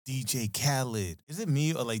DJ Khaled. Is it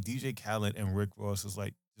me or like DJ Khaled and Rick Ross is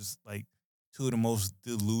like just like two of the most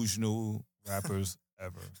delusional rappers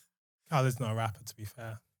ever? Khaled's not a rapper, to be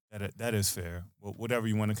fair. That is fair. Well, whatever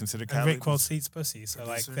you want to consider Khaled. And Rick Ross eats pussy, so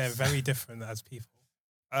like they're very different as people.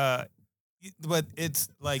 But it's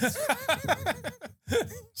like just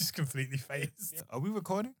completely phased. Are we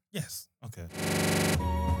recording? Yes. Okay.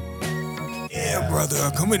 Yeah, brother,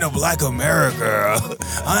 coming to Black America.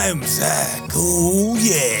 I am Zach. Ooh,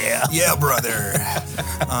 yeah. Yeah, brother.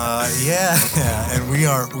 Yeah, and we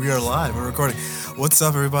are live. We're recording. What's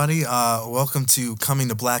up, everybody? Welcome to Coming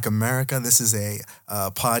to Black America. This is a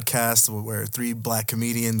podcast where three black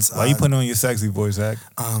comedians. Why you putting on your sexy voice, Zach?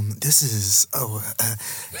 This is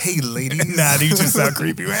hey, ladies. Nah, you just sound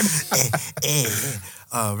creepy, man.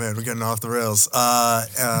 Oh man, we're getting off the rails.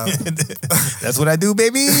 That's what I do,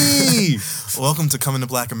 baby. Welcome to Coming to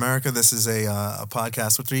Black America. This is a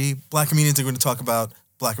podcast with three black comedians. We're going to talk about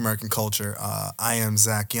Black American culture. I am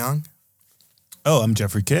Zach Young. Oh, I'm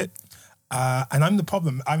Jeffrey Kitt. And I'm the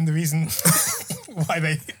problem. I'm the reason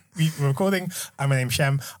why we're recording. My name's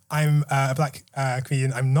Shem. I'm a black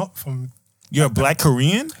comedian. I'm not from... You're a black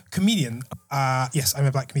Korean? Comedian. Yes, I'm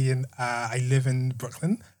a black comedian. I live in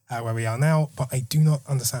Brooklyn, where we are now, but I do not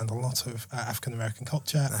understand a lot of African-American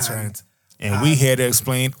culture. That's right. And we here to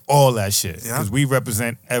explain all that shit. Yeah. Because we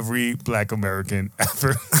represent every black American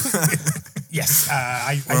ever. Yes.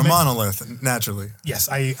 We're a monolith, naturally. Yes,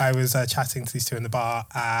 I was chatting to these two in the bar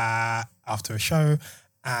after a show,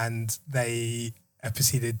 and they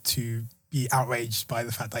proceeded to be outraged by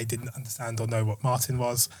the fact that I didn't understand or know what Martin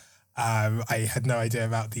was. I had no idea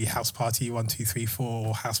about the House Party 1, 2, 3, 4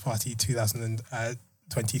 or House Party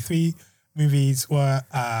 2023 movies were.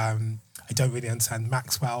 I don't really understand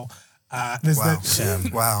Maxwell. Wow.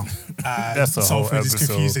 That's a Soul whole Food is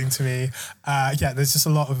episode. confusing to me. There's just a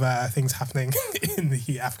lot of things happening in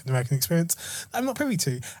the African-American experience that I'm not privy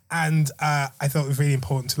to. And I thought it was really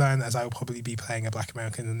important to learn, as I will probably be playing a black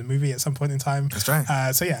American in the movie at some point in time. That's right.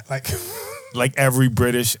 Like every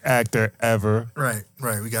British actor ever. Right.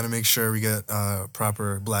 We got to make sure we get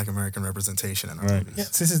proper black American representation in our movies.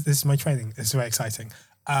 Yes, this is my training. This is very exciting.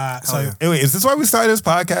 Yeah. Hey, wait, is this why we started this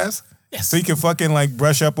podcast? Yes. So you can fucking like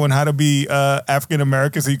brush up on how to be African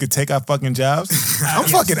American so you could take our fucking jobs? I'm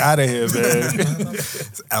fucking out of here, man.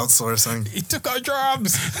 It's outsourcing. He took our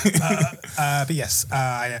jobs. But yes,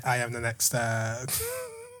 I am the next.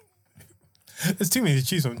 There's too many to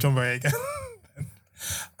choose from. John Boyega.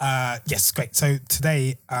 Yes, great. So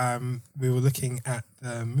today we were looking at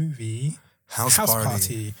the movie House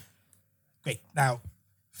Party. Great. Now,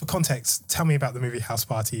 for context, tell me about the movie House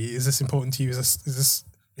Party. Is this important to you? Is this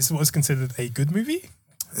what is considered a good movie?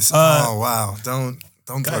 Oh wow! Don't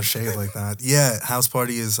throw shade like that. Yeah, House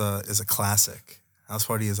Party is a classic. House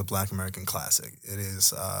Party is a Black American classic. It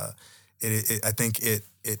is. I think it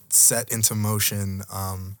set into motion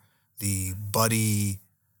the buddy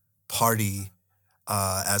party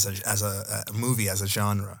as a movie, as a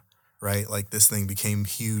genre, right? Like this thing became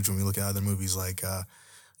huge when we look at other movies like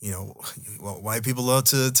white people love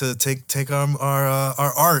to take our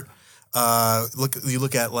art. You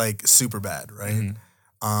look at like Superbad, right?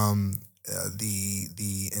 Mm-hmm.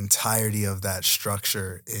 The entirety of that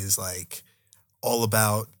structure is like all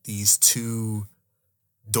about these two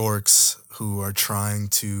dorks who are trying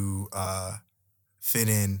to fit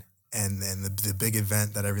in, and the big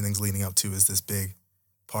event that everything's leading up to is this big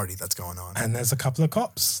party that's going on. And there's a couple of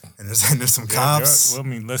cops. And there's some cops. Well, I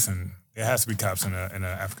mean, listen, there has to be cops in an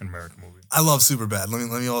African American movie. I love Superbad.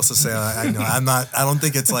 Let me also say I don't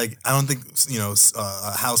think a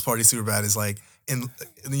House Party Superbad is like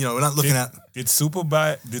we're not looking at. Did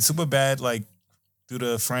Superbad like do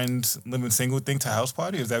the friends living single thing to House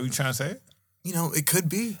Party? Is that what you're trying to say? It could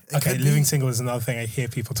be. Living single is another thing I hear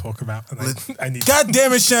people talk about. And I need. God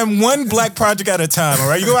damn it, Shem! One black project at a time. All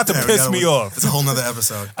right, you're about to piss me off. It's a whole nother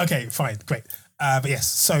episode. Okay, fine, great. But yes,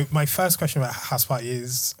 so my first question about House Party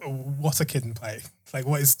is, what's a kid in play? Like,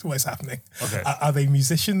 what is happening? Okay. Are they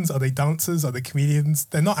musicians? Are they dancers? Are they comedians?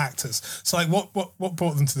 They're not actors. So, like, what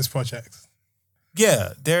brought them to this project?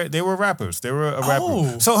 Yeah, they were rappers. They were a rapper.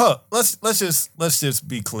 Oh. So, let's just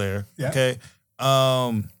be clear, yeah. Okay?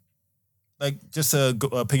 Like, just to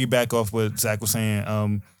piggyback off what Zach was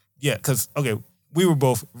saying. Because we were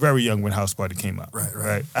both very young when House Party came out.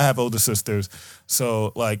 Right. I have older sisters,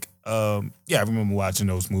 so like, I remember watching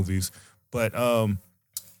those movies. But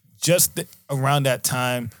just around that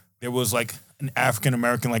time, there was like an African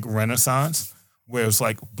American like renaissance where it was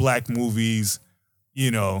like black movies,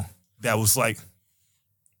 that was like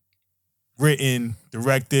written,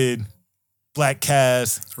 directed, black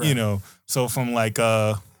cast, right. So from like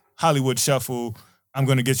Hollywood Shuffle I'm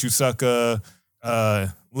Gonna Get You Sucker,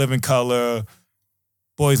 Living Color,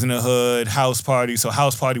 Boys in the Hood, House Party. So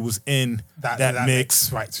House Party was in that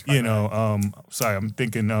mix. Right. You know, sorry, I'm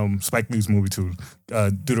thinking Spike Lee's movie too,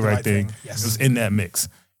 Do the Right Thing. Yes. It was in that mix.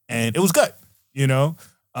 And it was good, you know.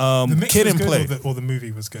 The mix Kid was and good Play. or the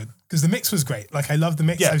movie was good? Because the mix was great. Like, I love the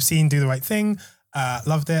mix. Yeah. I've seen Do the Right Thing.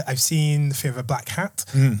 Loved it. I've seen The Fear of a Black Hat.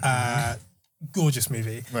 Gorgeous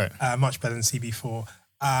movie. Right. Much better than CB4.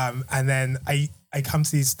 And then I come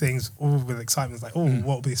to these things all with excitement. Like, what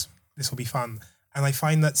will this will be fun. And I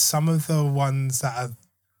find that some of the ones that are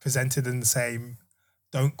presented in the same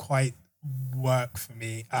don't quite work for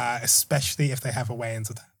me, especially if they have a weigh-ins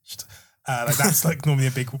attached. Like, that's like normally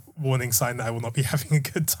a big warning sign that I will not be having a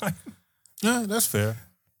good time. Yeah, that's fair.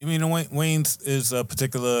 I mean, Wayne's is a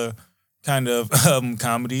particular kind of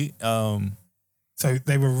comedy. So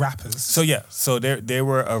they were rappers. So they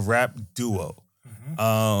were a rap duo.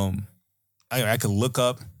 I could look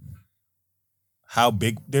up how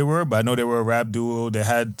big they were, but I know they were a rap duo. They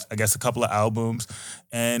had, I guess, a couple of albums,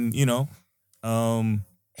 and you know,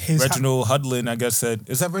 Reginald Hudlin, I guess, said,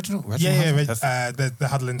 is that Reginald? Yeah. The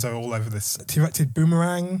Hudlins are all over this. Directed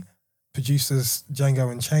Boomerang, producers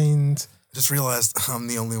Django Unchained. Just realized I'm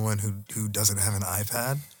the only one who doesn't have an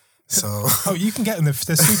iPad. So you can get them. They're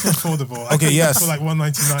super affordable. Okay, yes. For like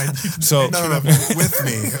 $1.99. So no, with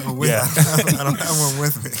me. Yeah. I don't have one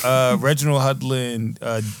with me. Reginald Hudlin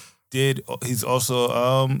he's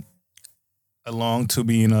also along to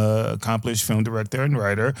being an accomplished film director and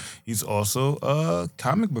writer. He's also a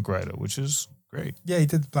comic book writer, which is great. Yeah, he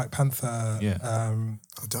did Black Panther. Yeah. Oh,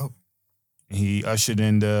 dope. He ushered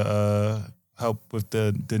in the help with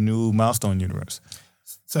the new Milestone universe.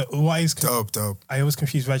 So what is dope. I always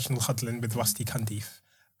confuse Reginald Hudlin with Rusty Cundiff.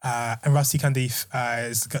 And Rusty Cundiff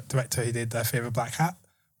is the director who did Fear of a Black Hat,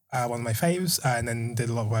 one of my faves, and then did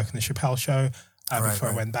a lot of work on the Chappelle Show before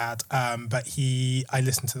it went bad. But I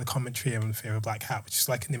listened to the commentary on Fear of a Black Hat, which is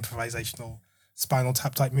like an improvisational Spinal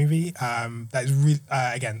Tap type movie. That is really,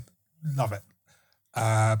 again, love it.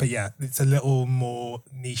 But yeah, it's a little more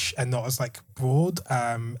niche and not as like broad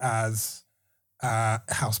as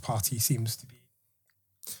House Party seems to be.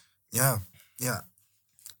 Yeah.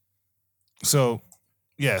 So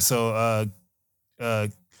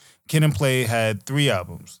Kid and Play had 3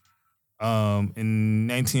 albums. In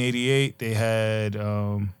 1988, they had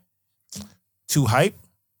 2 Hype.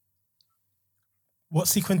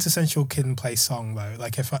 What's the quintessential Kid and Play song though?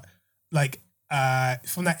 Like if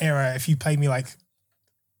from that era, if you played me like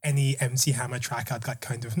any MC Hammer track, I'd like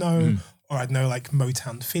kind of know, or I'd know like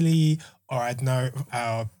Motown Philly, or I'd know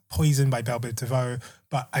Poison by Belle Biv DeVoe,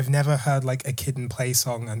 but I've never heard like a Kid and Play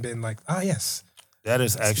song and been like, yes. That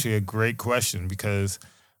is actually a great question because,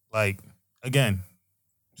 like, again,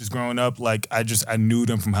 just growing up, like I knew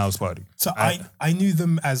them from House Party. So I knew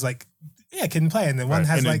them as like, Kid and Play, and then one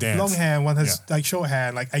has like long hair and one has like short hair,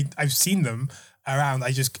 and like I've seen them around.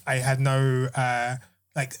 I had no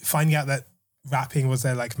like finding out that rapping was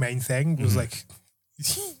their like main thing was like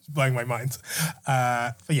blowing my mind.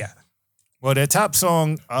 But yeah. Well, their top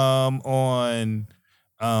song on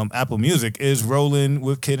Apple Music is "Rollin'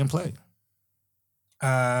 with Kid and Play."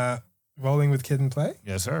 Rolling with Kid and Play?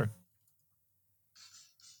 Yes, sir.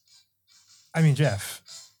 I mean, Jeff,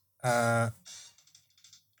 I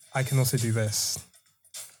can also do this.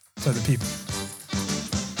 So the people.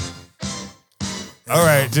 All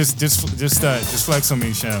right, just flex on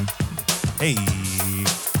me, Shem. Hey,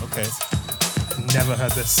 okay. Never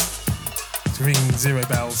heard this. It's ringing 0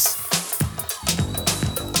 bells.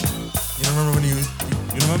 You don't remember when you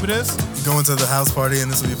remember this? You go into the house party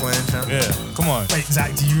and this will be playing, Shem? Yeah, come on. Wait,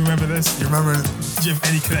 Zach, do you remember this? You remember? Do you have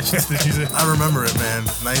any connections to this music? I remember it, man.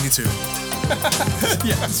 92.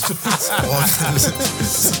 Yeah.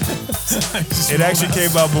 It actually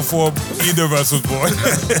came out before either of us was born.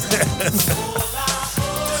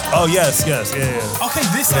 Oh, yes, yeah. Okay,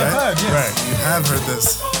 this I've heard, yes. Right. You have heard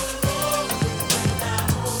this.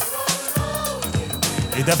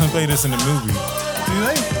 They definitely played this in the movie. Do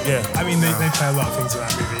they? Yeah. I mean, they play a lot of things in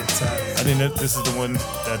that movie. I think that this is the one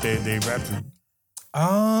that they rapped to.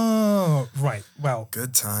 Oh, right. Well.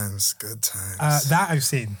 Good times. That I've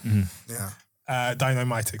seen. Mm-hmm. Yeah.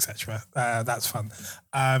 Dynamite, etc. That's fun.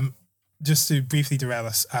 Just to briefly derail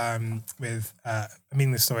us with a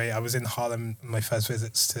meaningless story, I was in Harlem on my first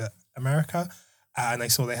visits to America, and I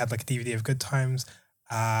saw they had like a DVD of Good Times,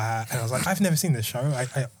 and I was like, I've never seen this show.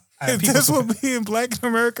 That's what being black in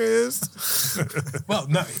America is? Well,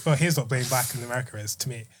 no. Well, here's what being black in America is to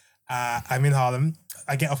me. I'm in Harlem.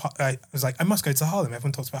 I get off. I was like, I must go to Harlem.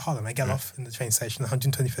 Everyone talks about Harlem. I get off in the train station,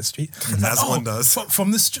 125th Street. As one does.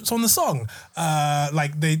 From the song.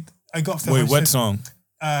 Like I got off the Wait, what song?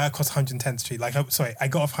 Across 110th Street. Like, I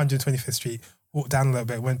got off 125th Street, walked down a little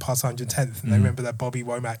bit, went past 110th, and I remember that Bobby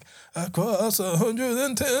Womack, across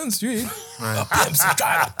 110th Street, a pimp's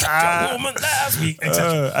trying to catch a woman last week,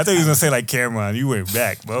 etc. I thought he was going to say like Cameron. You went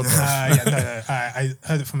back. But okay. I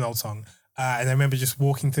heard it from an old song. And I remember just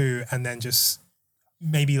walking through and then just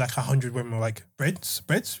maybe like 100 women were like,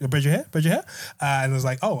 Brits, your bridge your hair. And I was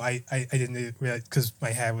like, oh, I didn't realize, because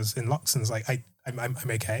my hair was in locks, and I was like, I'm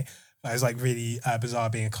okay. But it was like really bizarre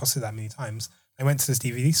being accosted that many times. I went to this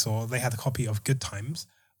DVD store. They had a copy of Good Times,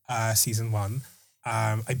 season 1.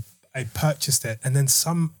 I purchased it, and then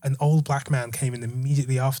an old black man came in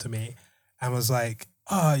immediately after me and was like,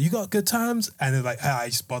 "Oh, you got Good Times?" And they're like, I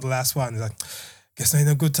just bought the last one. He's like, "Guess there ain't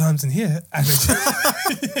no good times in here." And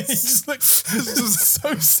it just looked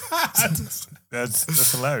so sad.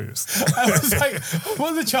 That's hilarious. I was like,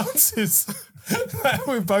 what are the chances that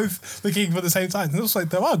we're both looking for the same time? And it was like,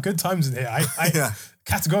 there are good times in here. I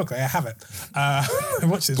categorically, I have it. I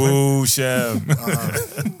watched this. Boo, Shem.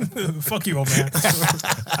 Fuck you, old man.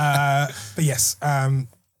 But yes.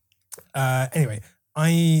 Anyway,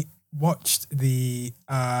 I watched the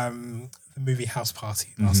movie House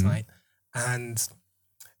Party last night, and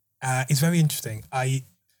it's very interesting. It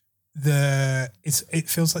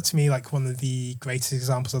feels like to me like one of the greatest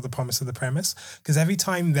examples of the promise of the premise, because every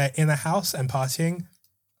time they're in a house and partying,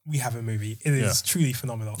 we have a movie. It is truly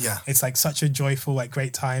phenomenal. Yeah. It's like such a joyful, like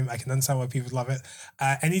great time. I can understand why people love it.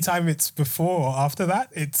 Anytime it's before or after that,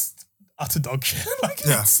 it's utter dog shit.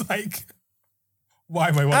 It's like, why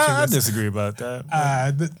am I watching this? I disagree about that.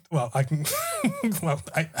 I can. Well,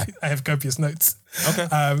 I have copious notes. Okay.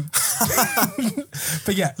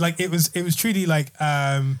 But yeah, like it was truly like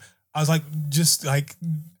I was like just like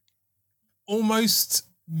almost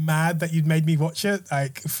mad that you'd made me watch it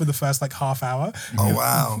like for the first like half hour. Oh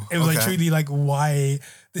wow! It was like truly like, why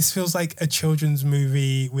this feels like a children's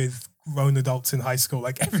movie with grown adults in high school.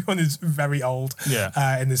 Like everyone is very old.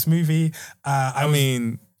 In this movie. I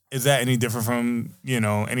mean. Is that any different from,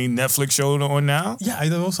 any Netflix show on now? Yeah,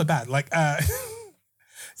 they're also bad. Like, they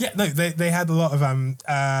had a lot of,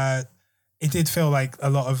 it did feel like a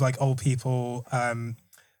lot of like old people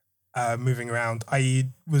moving around. I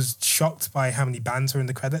was shocked by how many bands are in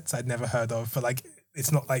the credits I'd never heard of, but like, it's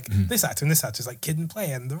not like this actor and this actor. It's like Kid and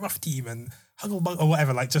Play and The Rough Team and Hugglebug or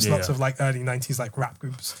whatever, like just lots of like early 90s like rap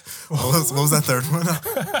groups. What was that third one?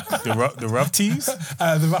 the Rough Tees?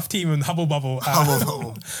 The Rough Team and Hubble Bubble.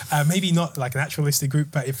 Maybe not like an actual listed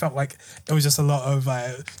group, but it felt like it was just a lot of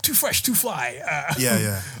Too Fresh, Too Fly.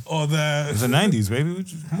 Or it was the 90s, baby.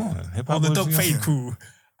 Come on. Hip-hop. Or the Dope Fade Crew.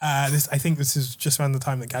 I think this is just around the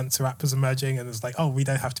time that gangster rap was emerging, and it was like, oh, we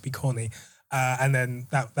don't have to be corny. And then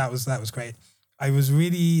that was great. I was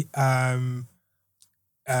really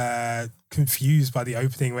confused by the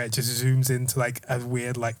opening where it just zooms into like a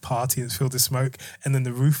weird like party that's filled with smoke, and then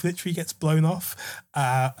the roof literally gets blown off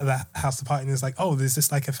the house of party, and it's like, oh, there's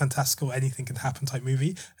this like a fantastical anything can happen type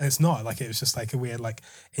movie, and it's not. Like it was just like a weird like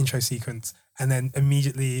intro sequence, and then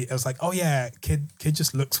immediately it was like, oh yeah, kid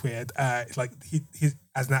just looks weird. Like he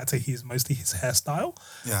as an actor, he's mostly his hairstyle,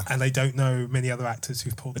 and I don't know many other actors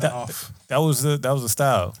who've pulled that off. That was the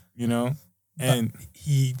style, and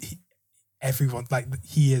everyone like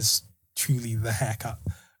he is truly the haircut.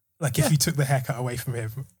 Like if you took the haircut away from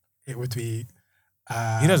him, it would be.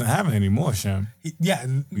 He doesn't have it anymore, Shem.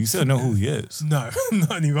 You still know who he is. No,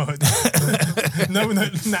 not anymore. no.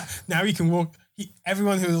 Now he can walk.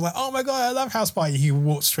 Everyone who was like, "Oh my god, I love House Party," he would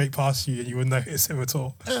walk straight past you and you wouldn't notice him at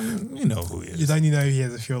all. You know who he is. You'd only know who he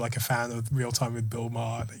is if you're like a fan of Real Time with Bill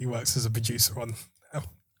Maher. That he works as a producer on.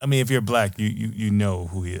 I mean, if you're black, you know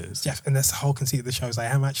who he is. Jeff, and that's the whole conceit of the show is I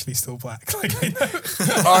am actually still black. Like, I know.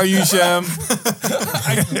 Are you, Shem?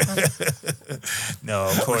 No,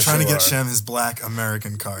 of course we're trying to get Shem his black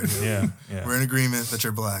American card. Yeah. We're in agreement that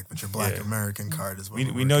you're black, but your black American card is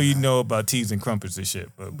what we know you know about teas and crumpets and shit,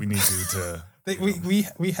 but we need you to... We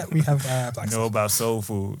have black know about soul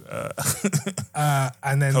food.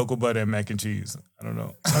 And then... Cocoa butter and mac and cheese. I don't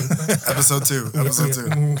know. Episode 2.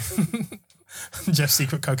 Jeff's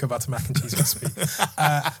secret cocoa butter mac and cheese recipe.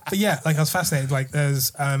 But yeah, like I was fascinated. Like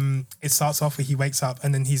there's, it starts off where he wakes up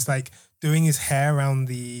and then he's like doing his hair around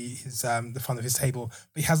the front of his table,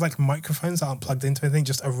 but he has like microphones that aren't plugged into anything,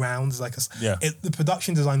 just around. Like the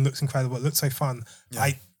production design looks incredible. It looks so fun.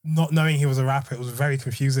 Not knowing he was a rapper, it was very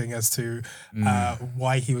confusing as to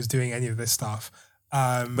why he was doing any of this stuff.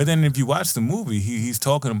 But then if you watch the movie, he's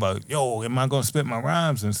talking about, yo, am I going to spit my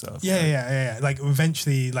rhymes and stuff? Yeah. Like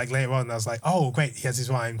eventually, like later on, I was like, oh, great, he has his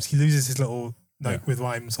rhymes. He loses his little note with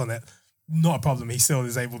rhymes on it. Not a problem. He still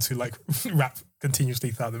is able to like rap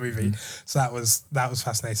continuously throughout the movie. So that was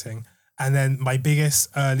fascinating. And then my biggest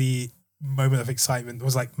early moment of excitement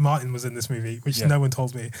was like Martin was in this movie, which no one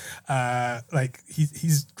told me. Like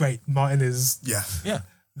he's great. Martin is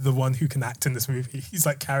the one who can act in this movie. He's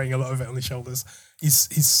like carrying a lot of it on his shoulders.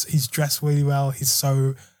 He's dressed really well. He's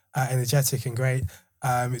so energetic and great.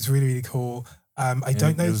 It's really, really cool. I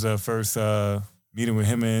don't know. It was the first meeting with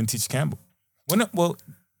him and Tisha Campbell.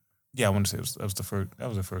 I want to say that was the first. That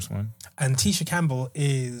was the first one. And Tisha Campbell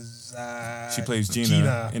is she plays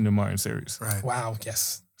Gina in the Martin series. Right. Wow.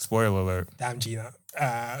 Yes. Spoiler alert. Damn Gina.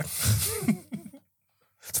 It's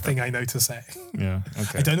a thing I know to say. Yeah.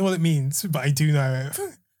 Okay. I don't know what it means, but I do know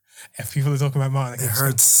if people are talking about Martin. It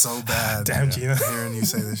hurts so bad. Damn Gina. Hearing you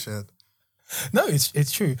say this shit. No,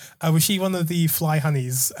 it's true. Was she one of the fly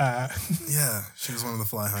honeys? Yeah, she was one of the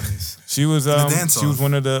fly honeys. She was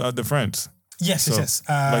one of the friends. Yes, so, yes.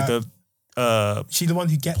 Like she the one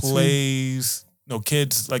who gets plays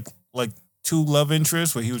kids like two love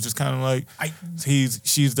interests where he was just kind of like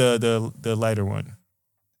she's the lighter one.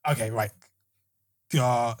 Okay, right.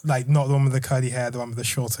 Like not the one with the curly hair, the one with the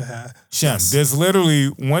shorter hair. Shem, there's literally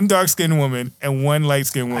one dark skinned woman and one light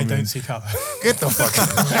skinned woman. I don't see color. Get the fuck out.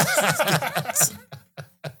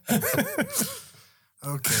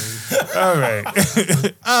 Okay. All right.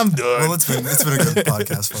 I'm done. Well, it's been a good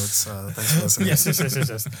podcast, folks. Thanks for listening. Yes.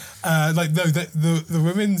 Like no, the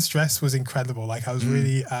women's dress was incredible. Like I was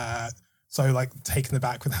really so like taken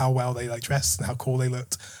aback with how well they like dressed and how cool they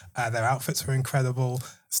looked. Their outfits were incredible.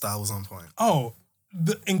 Style was on point. Oh.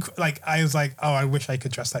 I was like, oh, I wish I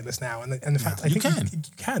could dress like this now, and in fact, I think you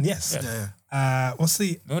can. Yes. Yeah. What's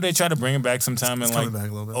the? No, they tried to bring it back sometime it's in like back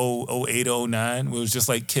a little bit. 08, 09. Where it was just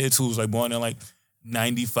like kids who was like born in like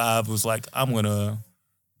 95 was like, I'm gonna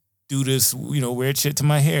do this, wear shit to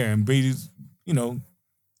my hair and braid,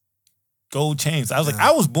 gold chains. I was like,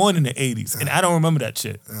 I was born in the 80s and I don't remember that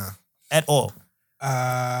shit at all.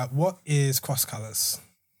 What is cross colors?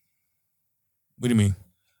 What do you mean?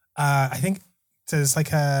 I think. There's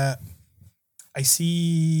like I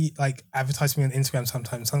see like advertisement on Instagram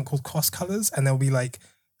sometimes, something called cross colors, and they'll be like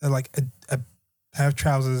they're like a pair of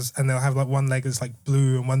trousers, and they'll have like one leg is like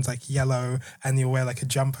blue and one's like yellow, and you'll wear like a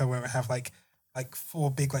jumper where it have like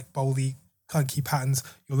four big like boldy clunky patterns.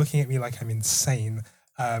 You're looking at me like I'm insane,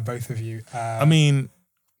 both of you. I mean,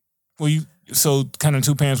 so kind of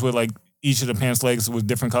two pants with like each of the pants legs with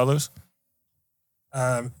different colors.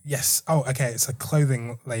 Yes. Oh, okay. It's a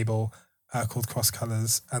clothing label. Called Cross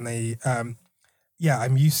Colors, and they, I'm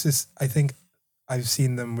used to. I think I've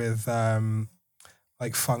seen them with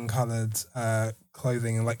like fun colored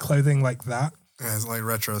clothing and like clothing like that. Yeah, it's like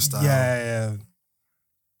retro style. Yeah.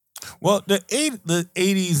 Well, the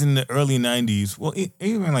 80s and the early 90s. Well,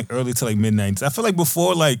 even like early to like mid 90s. I feel like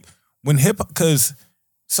before like when hip hop, because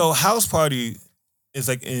so House Party is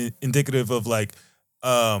like indicative of like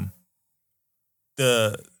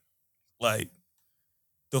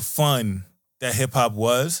the fun that hip hop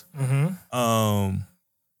was,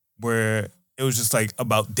 where it was just like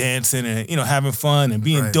about dancing and having fun and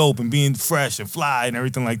being dope and being fresh and fly and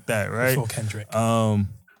everything like that, right? Before Kendrick.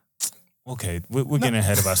 Okay, we're getting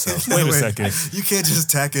ahead of ourselves. Wait a second. You can't just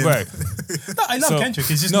tack in. Right. No, I love Kendrick.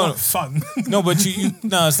 It's just not fun. No, but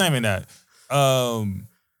no, it's not even that.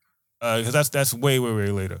 Because that's way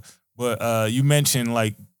later. But you mentioned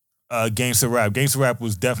like gangster rap. Gangster rap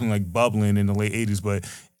was definitely like bubbling in the late 80s, but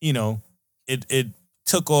it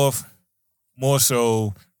took off more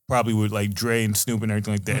so probably with like Dre and Snoop and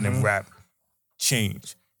everything like that, and then rap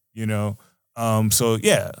changed, So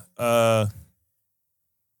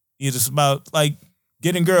it's just about like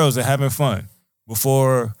getting girls and having fun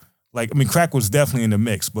before, crack was definitely in the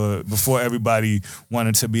mix, but before everybody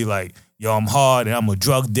wanted to be like, yo, I'm hard and I'm a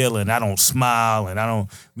drug dealer and I don't smile and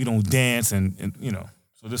we don't dance and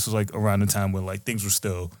So this was like around the time when like things were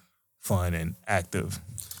still fun and active.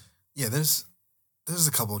 Yeah, there's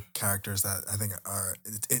a couple of characters that I think are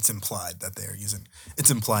it's implied that they're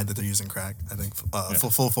using crack. I think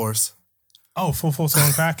Full Force. Oh, Full Force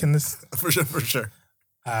on crack in this for sure.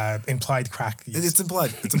 Implied crack. It's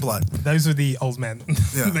implied. Those are the old men.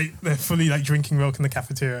 Yeah. They're fully like drinking milk in the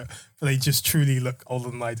cafeteria, but they just truly look older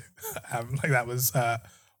than I do. Like that was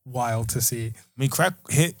wild to see. I mean, crack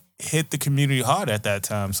hit the community hard at that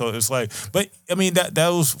time. So it's like, but I mean, that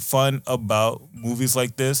was fun about movies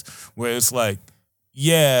like this, where it's like,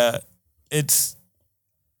 yeah, it's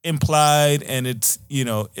implied and it's,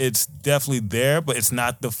 it's definitely there, but it's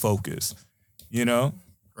not the focus,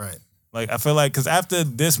 Right. Like, I feel like, because after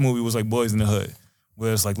this movie was like Boys in the Hood,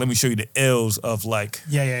 where it's like, let me show you the ills of like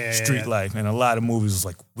street life. And a lot of movies was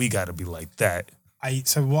like, we got to be like that.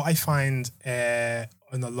 So what I find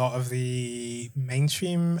in a lot of the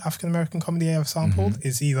mainstream African American comedy I've sampled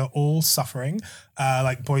is either all suffering,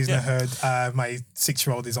 like Boys in the Hood, my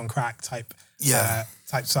 6-year-old is on crack type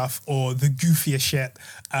stuff, or the goofiest shit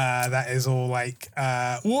that is all like,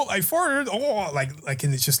 oh, I farted, oh, like,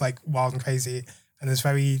 and it's just like wild and crazy, and there's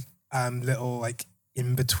very little like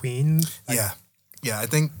in between. Like, I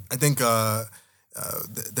think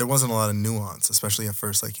there wasn't a lot of nuance, especially at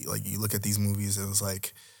first. Like you look at these movies, it was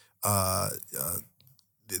like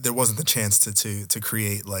there wasn't the chance to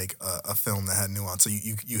create like a film that had nuance. So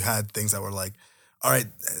you had things that were like, all right,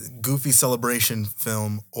 goofy celebration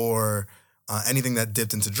film, or anything that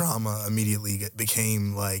dipped into drama immediately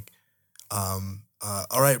became like, all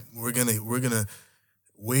right, we're gonna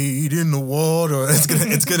wade in the water.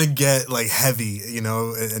 It's gonna get like heavy, you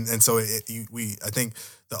know. And so I think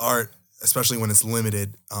the art, especially when it's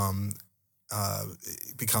limited,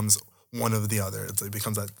 it becomes one of the other. It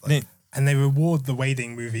becomes that. Like, and they reward the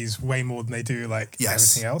wading movies way more than they do like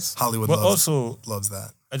everything else. Hollywood loves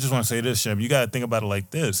that. I just want to say this, Shem. You got to think about it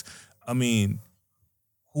like this. I mean,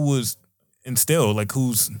 who was instilled? Like,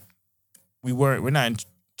 we're not in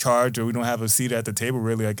charge, or we don't have a seat at the table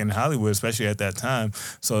really, like in Hollywood, especially at that time.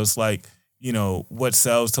 So it's like, you know, what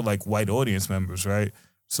sells to like white audience members, right?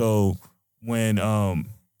 So when,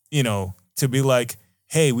 you know, to be like,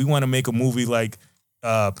 hey, we want to make a movie like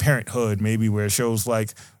Parenthood, maybe, where it shows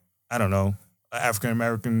like, I don't know,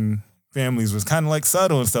 African-American families, was kind of like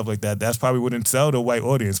subtle and stuff like that. That's probably wouldn't sell to a white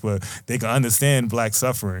audience, but they can understand black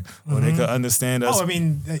suffering, or they can understand us. Oh, I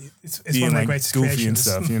mean, it's being one of their like greatest goofy creations.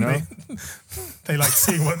 And stuff, you know. They like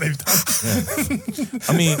seeing what they've done.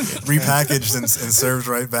 I mean, repackaged and served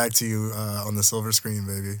right back to you on the silver screen,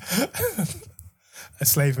 baby. A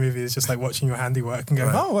slave movie is just like watching your handiwork and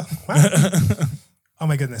going, oh, wow. Oh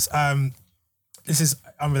my goodness. This is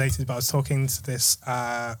unrelated, but I was talking to this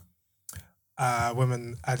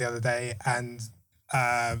woman the other day, and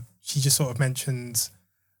she just sort of mentioned,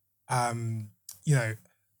 you know,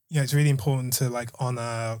 it's really important to like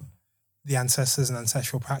honor the ancestors and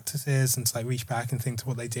ancestral practices, and to like reach back and think to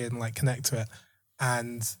what they did and like connect to it.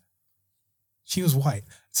 And she was white.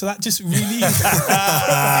 So that just really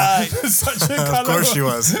such a color. Of course she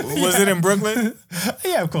was. Was it in Brooklyn?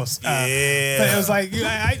 Yeah, of course. But it was like,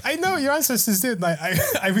 I know what your ancestors did. Like,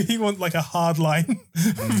 I really want like a hard line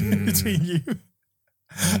between you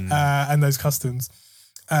and those customs.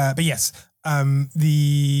 But yes,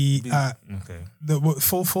 the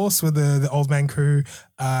full force with the old man crew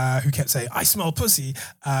who kept saying, "I smell pussy,"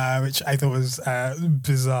 which I thought was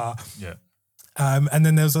bizarre. Yeah. And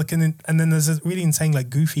then there's like there's a really insane like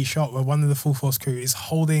goofy shot where one of the full force crew is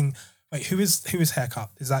holding, like, who is haircut?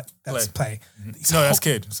 That's Play? Mm-hmm. No, that's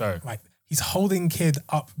Kid. Sorry. Right. He's holding Kid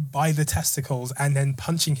up by the testicles and then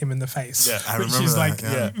punching him in the face. Yeah, I which remember is that,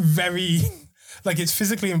 like very, like, it's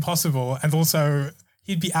physically impossible, and also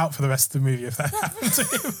he'd be out for the rest of the movie if that happened to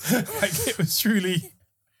him. Like, it was truly.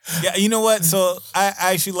 Yeah, you know what? So I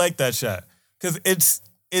actually like that shot because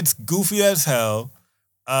it's goofy as hell.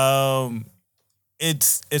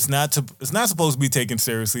 It's not supposed to be taken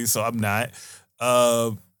seriously, so I'm not.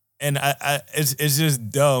 And it's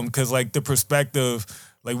just dumb because like the perspective,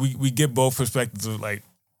 like we get both perspectives of like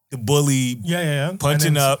the bully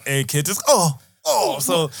punching up and Kid just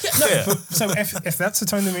so if that's the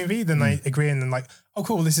tone of the movie, then I agree, and then like, oh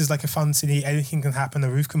cool, this is like a fun city, anything can happen, the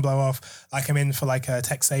roof can blow off, like I'm in for like a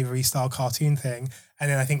Tex Avery style cartoon thing. And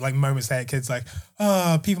then I think like moments later, Kid's like,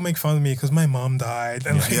 oh, people make fun of me because my mom died,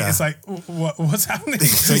 and like, it's like, what's happening?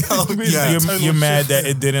 You're mad that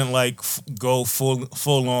it didn't like go full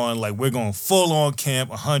on, like we're going full on camp,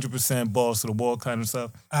 100% balls to the wall kind of stuff.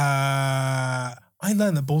 I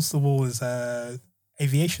learned that balls to the wall is a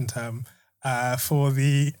aviation term for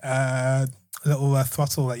the little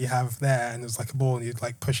throttle that you have there, and there's like a ball, and you'd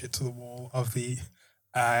like push it to the wall of the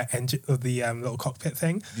engine of the little cockpit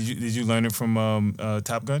thing. Did you learn it from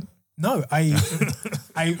Top Gun? No,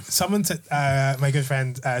 someone said, my good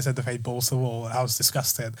friend said the phrase balls to the wall. I was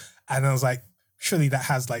disgusted, and I was like, surely that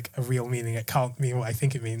has like a real meaning. It can't mean what I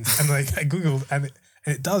think it means. And like I googled, and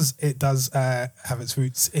it does have its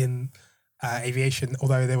roots in aviation.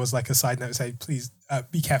 Although there was like a side note saying, please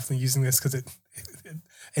be careful in using this because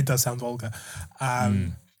it does sound vulgar.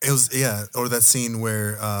 It was, or that scene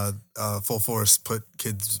where Full Force put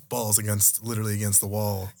Kid's balls literally against the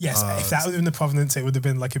wall. Yes, if that would have been the provenance, it would have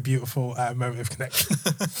been like a beautiful moment of connection.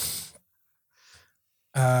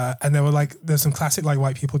 And there were there's some classic like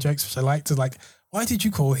white people jokes which I liked. Like, why did you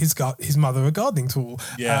call his mother a gardening tool?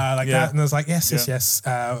 That, and I was like, yes.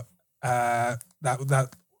 That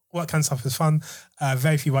all that kind of stuff was fun.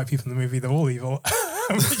 Very few white people in the movie. They're all evil,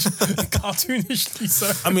 which cartoonishly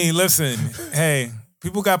so. I mean, listen, hey.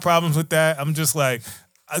 people got problems with that. I'm just like,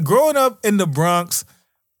 growing up in the Bronx,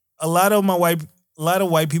 a lot of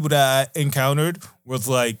white people that I encountered was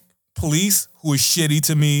like police who were shitty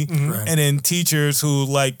to me, and then teachers who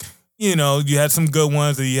like, you know, you had some good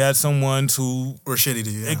ones and you had some ones who were shitty to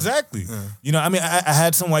you. Yeah. Exactly. Yeah. You know, I mean, I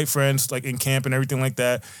had some white friends like in camp and everything like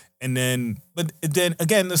that, and then, but then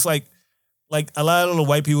again, it's like a lot of the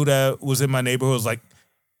white people that was in my neighborhood was like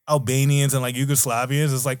Albanians and like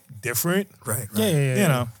Yugoslavians is like different, right? Yeah. You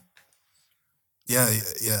know, yeah.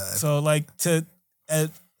 So like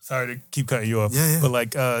sorry to keep cutting you off, but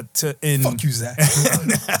like fuck you, Zach.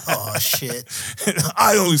 Oh shit,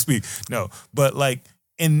 I only speak but like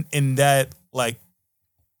in that like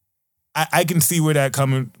I can see where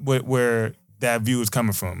where that view is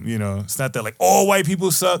coming from. You know, it's not that like all white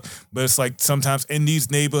people suck, but it's like sometimes in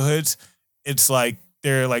these neighborhoods, it's like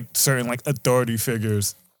there are like certain like authority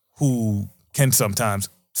figures who can sometimes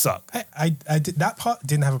suck. I did that part.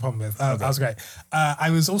 Didn't have a problem with. That was great.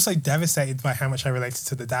 I was also devastated by how much I related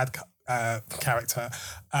to the dad character,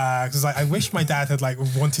 because like I wish my dad had like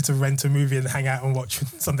wanted to rent a movie and hang out and watch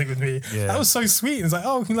something with me. Yeah. That was so sweet. It's like,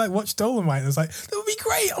 oh, can you like watch Dolomite? And it's like, that would be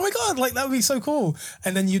great. Oh my god, like that would be so cool.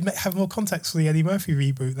 And then you'd have more context for the Eddie Murphy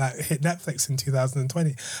reboot that hit Netflix in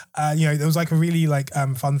 2020. You know, there was like a really like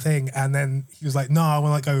fun thing. And then he was like, no, I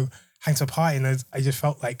want to like go hang to a party, and I just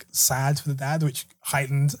felt like sad for the dad, which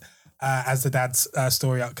heightened as the dad's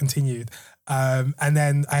story arc continued. And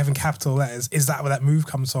then I have in capital letters, is that where that move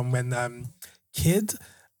comes from when Kitt,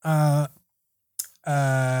 who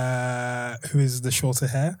is the shorter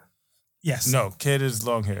hair? Yes. No, Kitt is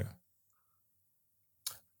long hair.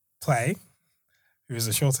 Play, who is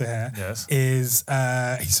the shorter hair, yes, is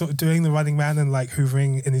he's sort of doing the Running Man and like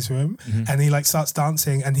hoovering in his room, and he like starts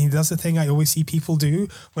dancing, and he does the thing I always see people do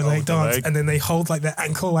when they dance, and then they hold like their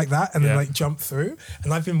ankle like that, and then like jump through.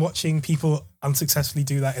 And I've been watching people unsuccessfully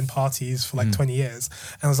do that in parties for like 20 years,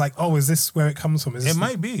 and I was like, oh, is this where it comes from? It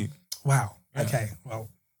might be. Wow. Yeah. Okay. Well,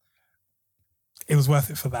 it was worth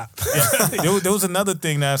it for that. Yeah. There was another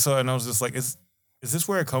thing that I saw, and I was just like, is this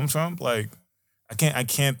where it comes from? Like, I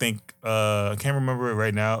can't think. I can't remember it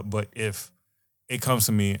right now. But if it comes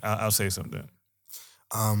to me, I'll say something.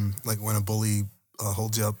 Like when a bully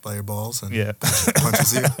holds you up by your balls and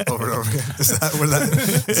punches you over and over again. Is that where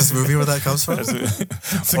is this movie where that comes from?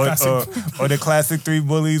 Or the classic three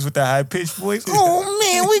bullies with the high pitched voice. Oh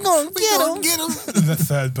man, we gonna get him. The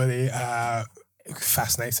third bully.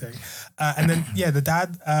 Fascinating. And then the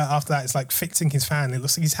dad after that is like fixing his fan. It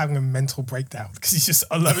looks like he's having a mental breakdown because he's just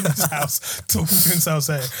alone in his house talking to himself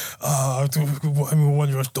saying, oh, I'm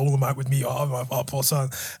wondering what's Dolomite with me, my poor son.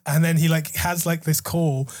 And then he like has like this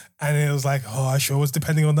call, and it was like, oh, I sure was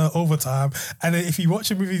depending on the overtime. And then if you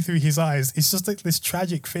watch a movie through his eyes, it's just like this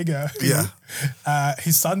tragic figure.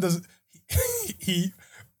 His son does he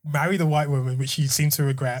married a white woman, which he seemed to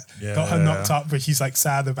regret. Got her knocked up, which he's like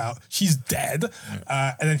sad about. She's dead.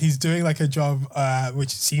 And then he's doing like a job which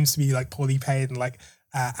seems to be like poorly paid and like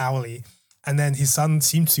hourly. And then his son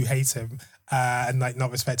seems to hate him and like not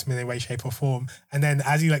respect him in any way, shape or form. And then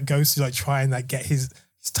as he like goes to like try and like get he's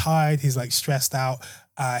tired, he's like stressed out.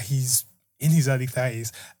 He's in his early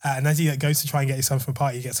 30s. And as he like, goes to try and get his son from a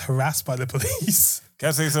party, he gets harassed by the police. Can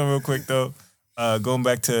I say something real quick though? Going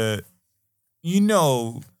back to,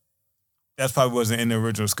 that probably wasn't in the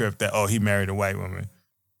original script that, he married a white woman.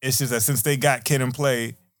 It's just that since they got Kitt in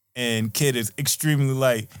play and Kitt is extremely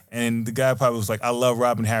light and the guy probably was like, I love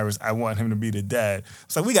Robin Harris. I want him to be the dad.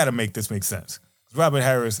 It's like, we got to make this make sense. Robin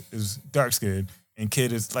Harris is dark-skinned and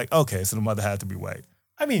Kitt is like, okay, so the mother had to be white.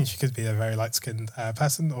 I mean, she could be a very light-skinned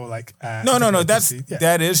person or like... No.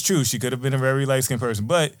 That is true. She could have been a very light-skinned person.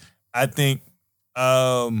 But I think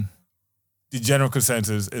the general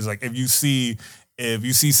consensus is like, if you see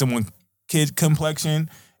someone Kitt complexion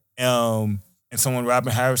and someone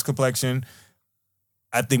Robin Harris complexion,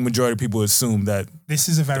 I think majority of people assume that this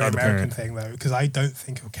is a very American thing though, because I don't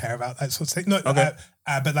think he'll care about that sort of thing. No, okay.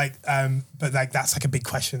 But that's like a big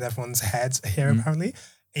question in everyone's heads here apparently.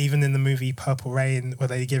 Even in the movie Purple Rain, where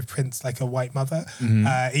they give Prince like a white mother,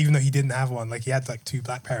 even though he didn't have one, like he had like two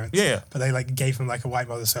black parents. Yeah. But they like gave him like a white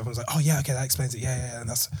mother, so everyone's like, oh yeah, okay, that explains it. Yeah. And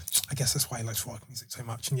I guess that's why he likes rock music so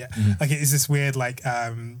much. And like it is this weird like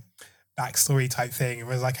backstory type thing. It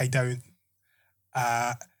was like I don't.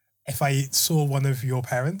 If I saw one of your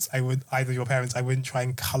parents, I wouldn't try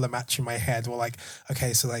and color match in my head or like,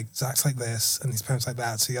 okay, so like Zach's like this and his parents like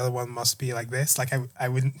that, so the other one must be like this. Like I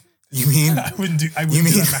wouldn't. You mean? I wouldn't do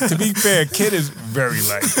that. To be fair, Kitt is very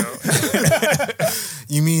light though.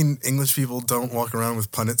 You mean English people don't walk around with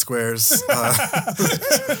Punnett squares,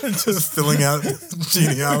 just filling out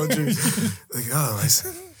genealogy? Like,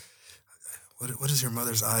 What does your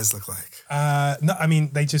mother's eyes look like? No, I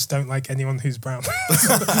mean, they just don't like anyone who's brown.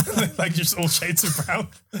 Like just all shades of brown,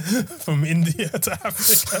 from India to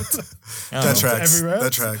Africa That tracks. everywhere.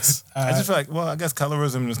 That tracks. I just feel like, well, I guess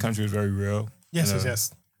colorism in this country is very real. Yes,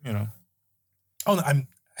 yes. You know. Oh, no, I'm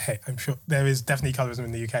sure there is definitely colorism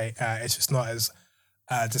in the UK. It's just not as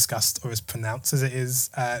discussed or as pronounced as it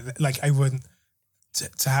is. Like I wouldn't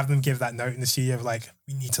to have them give that note in the studio of like,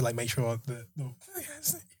 we need to like make sure that he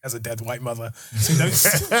has a dead white mother, so you don't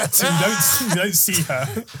see her.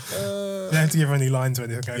 You don't have to give her any lines or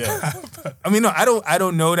anything like that. I mean, no, I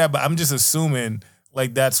don't know that, but I'm just assuming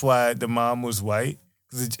like that's why the mom was white,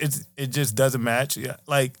 because it just doesn't match. Yeah,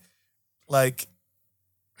 like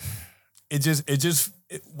it just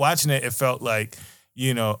watching it felt like,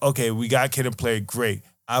 you know, okay, we got Kitt and play great.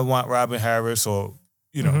 I want Robin Harris, or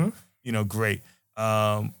you know, great.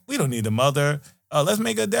 We don't need the mother. Let's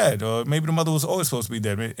make her dead, or maybe the mother was always supposed to be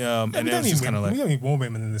dead. And it's just kind of like, we don't need war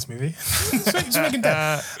women in this movie. Just make him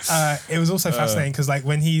dead. It was also fascinating because like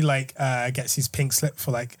when he like gets his pink slip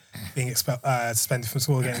for like being suspended from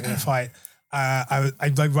school again in a fight. I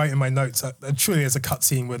like write in my notes, truly there's a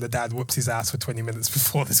cutscene where the dad whoops his ass for 20 minutes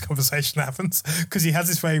before this conversation happens, because he has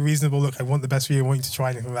this very reasonable look, I want the best for you, I want you to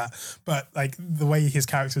try anything like that. But like the way his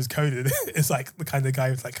character is coded is like the kind of guy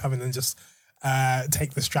who's like come in and just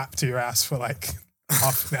take the strap to your ass for like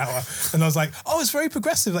half an hour. And I was like, oh, it's very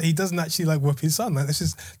progressive. Like he doesn't actually like whoop his son. Like this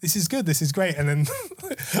is good, this is great. And then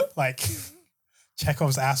like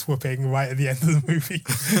Chekhov's ass whooping right at the end of the movie.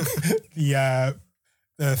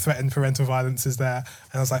 The threatened parental violence is there.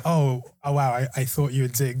 And I was like, oh wow, I thought you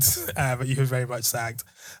had zigged, but you had very much sagged.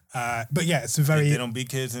 But yeah, it's a very... They don't beat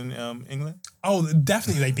kids in England? Oh,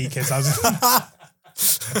 definitely they beat kids. I was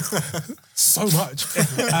so much.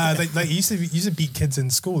 They used to beat kids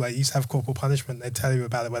in school. They used to have corporal punishment. They'd tell you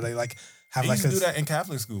about it where they like have they used to do that in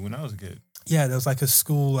Catholic school when I was a kid. Yeah, there was like a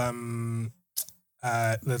school,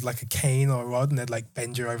 there's like a cane or a rod, and they'd like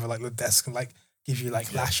bend you over like the desk and like give you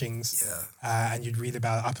like lashings, and you'd read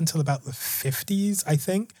about it up until about the 50s, I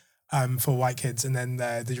think, for white kids, and then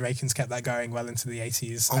the Jamaicans kept that going well into the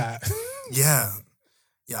 80s. Yeah,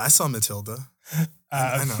 I saw Matilda.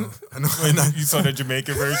 I know. You saw the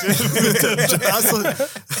Jamaican version?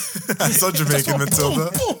 I saw Jamaican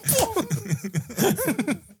Matilda.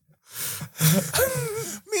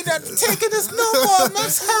 Me not taking this no more,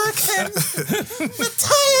 Miss Hurricane. I'm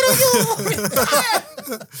tired of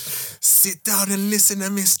you. Sit down and listen to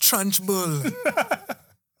Miss Trunchbull.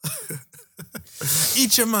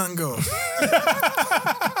 Eat your mango.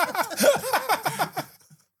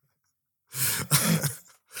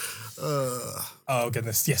 Oh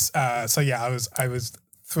goodness, yes. So yeah, I was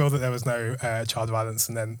thrilled that there was no child violence,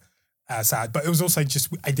 and then sad. But it was also just,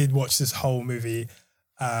 I did watch this whole movie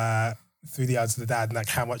through the eyes of the dad, and like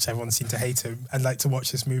how much everyone seemed to hate him, and like to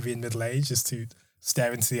watch this movie in middle age just to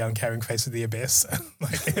stare into the uncaring face of the abyss.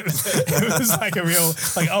 Like it was like a real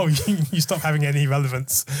like, oh, you stop having any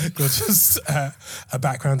relevance. You're just a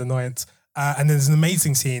background annoyance. And there's an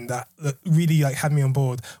amazing scene that really like had me on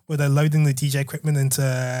board, where they're loading the DJ equipment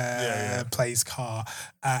into Play's car,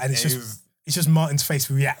 and it's just Martin's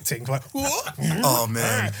face reacting like, what? Oh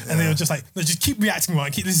man! And they were just like, no, just keep reacting,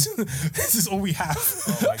 Martin. This is all we have.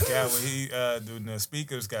 Oh my god! When he the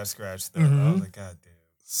speakers got scratched, though, I was like, god damn,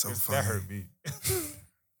 so funny. That hurt me.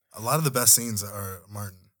 A lot of the best scenes are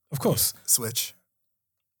Martin. Of course. Switch.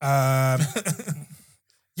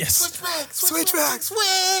 Yes. Switch back.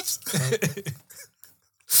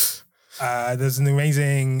 There's an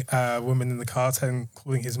amazing woman in the car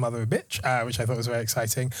calling his mother a bitch, which I thought was very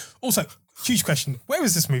exciting. Also, huge question: where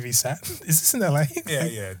is this movie set? Is this in LA?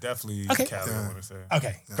 Yeah, definitely. Okay. Cali, I want to say.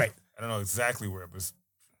 Okay, great. I don't know exactly where, but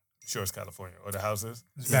I'm sure it's California, or the house is.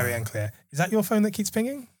 It's very unclear. Is that your phone that keeps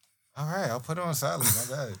pinging? All right, I'll put it on silent.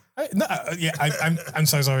 My bad. I'm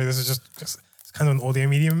so sorry. This is just it's kind of an audio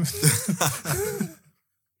medium.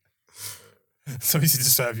 So easy to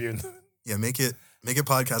disturb you. Yeah, make it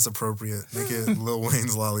podcast appropriate. Make it Lil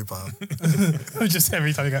Wayne's Lollipop. Just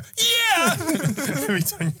every time you go, yeah. Every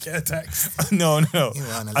time you get a text. No.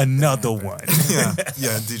 Another one. Yeah,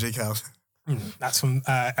 DJ Khaled. That's from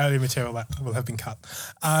earlier material that will have been cut.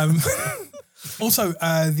 Also,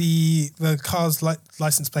 the car's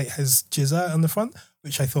license plate has Jizza on the front,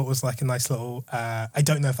 which I thought was like a nice little. I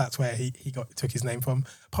don't know if that's where he took his name from.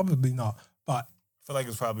 Probably not, but I feel like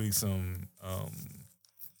it's probably some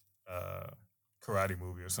karate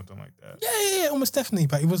movie or something like that. Yeah, almost definitely.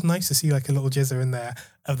 But it was nice to see like a little jizzer in there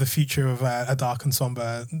of the future of a dark and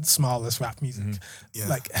somber, smileless rap music. Yeah.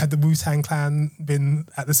 Like, had the Wu-Tang Clan been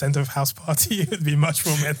at the center of House Party, it would be much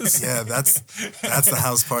more menacing. Yeah, that's the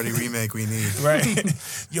House Party remake we need. Right?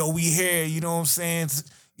 Yo, we here. You know what I'm saying?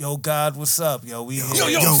 Yo, God, what's up? Yo, we here.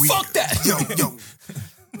 Yo, fuck that. Yo,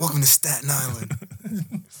 welcome to Staten Island.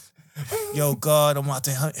 Yo, God, I'm about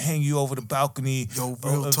to hang you over the balcony Yo,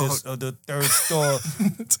 real of talk. the third store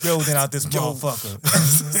building out this motherfucker.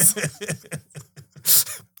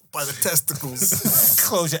 By the testicles.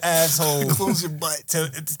 Close your asshole. Close your butt.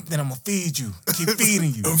 Then I'm going to feed you. Keep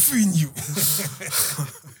feeding you. I'm feeding you.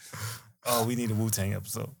 Oh, we need a Wu-Tang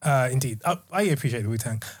episode. Indeed. I appreciate the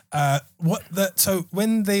Wu-Tang. So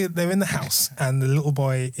when they're in the house and the little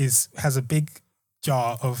boy has a big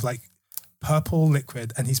jar of like purple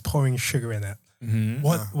liquid and he's pouring sugar in it. Mm-hmm.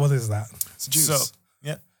 What is that? It's juice. So,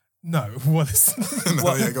 yeah. No, what is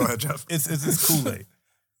Go ahead, Jeff. It's Kool-Aid.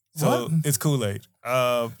 So What? it's Kool-Aid.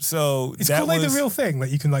 So Is that Kool-Aid was a real thing that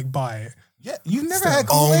you can like buy? Yeah, you've never had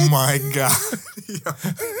Kool-Aid? Oh my God.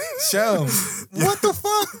 Shem, what the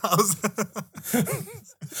fuck?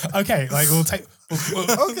 Okay, like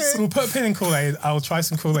we'll put a pin in Kool-Aid. I'll try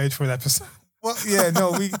some Kool-Aid for an episode. Well, yeah,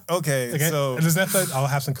 no, okay. So and there's an episode, I'll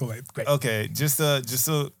have some Kool-Aid. Great. Okay, just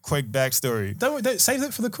a quick backstory. Don't save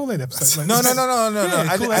it for the Kool-Aid episode. Like, No. Yeah,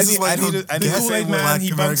 I need to the Kool-Aid man.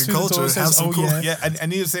 He bumps through the door and says, "Oh yeah." Yeah, I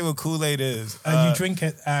need to say what Kool-Aid is. You drink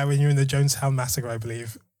it when you're in the Jonestown Massacre, I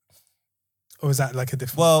believe. Or is that like a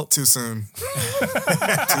different? Well, too soon.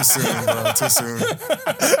 Too soon, bro. Too soon.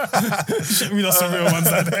 Shit, we lost some real ones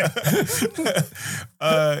that day.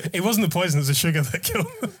 It wasn't the poison; it was the sugar that killed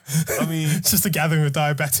them. I mean, it's just a gathering of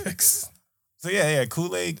diabetics. So yeah,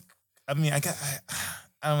 Kool-Aid. I mean, I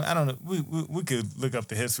don't know. We could look up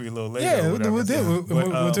the history a little later. Yeah, or we'll do.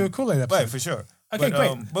 We'll do a Kool-Aid episode. Right, for sure. Okay,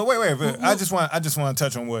 great. But wait. I just want to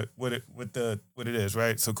touch on what it is,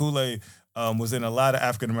 right? So Kool-Aid was in a lot of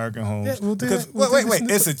African American homes. Yeah, we'll do because that. Wait.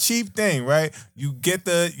 It's a cheap thing, right? You get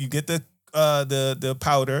the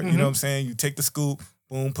powder. You know what I'm saying? You take the scoop,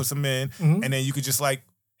 boom, put some in, and then you could just like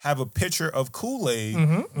have a pitcher of Kool-Aid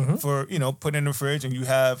for put in the fridge, and you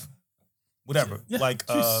have whatever,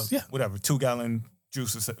 juice, whatever, 2-gallon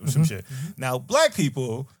juice or some shit. Now, black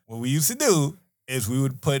people, what we used to do is we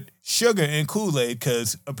would put sugar in Kool-Aid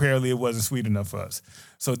because apparently it wasn't sweet enough for us.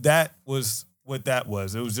 So that was what that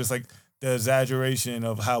was. It was just like the exaggeration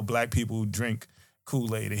of how black people drink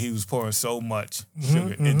Kool-Aid, and he was pouring so much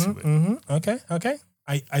sugar into it. Okay.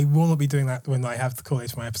 I will not be doing that when I have the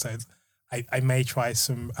Kool-Aid for my episodes. I may try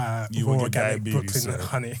some raw organic Brooklyn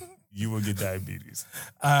honey. You will get diabetes.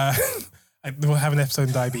 We'll have an episode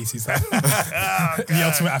on diabetes then. The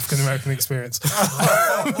ultimate African-American experience.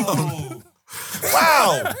 Oh.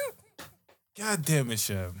 Wow. God damn it,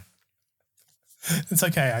 Shem. It's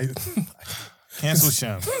okay. Cancel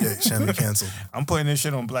Shem. Yeah, Shem, you canceled. I'm putting this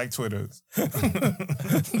shit on Black Twitter.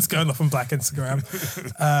 It's going off on Black Instagram.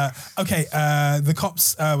 The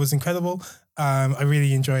Cops was incredible. I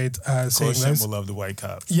really enjoyed seeing Shem those. will love the white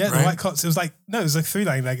cops. Yeah, right? The white cops. It was like a through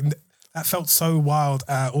line. Like that felt so wild.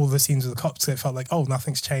 All the scenes with the cops. It felt like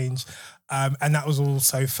nothing's changed, and that was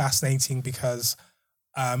also fascinating because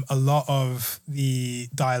a lot of the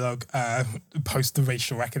dialogue post the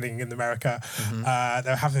racial reckoning in America, they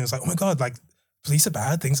were having this like, oh my god, like police are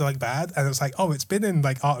bad, things are like bad, and it's like, oh, it's been in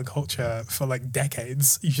like art and culture for like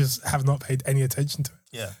decades. You just have not paid any attention to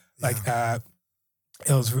it. Yeah,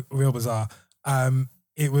 it was real bizarre.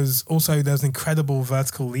 It was also, there was an incredible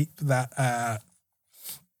vertical leap that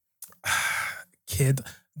Kitt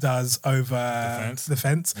does over the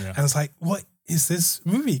fence. Yeah. And it's like, what is this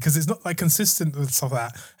movie? Because it's not like consistent with stuff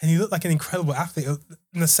like that. And he looked like an incredible athlete.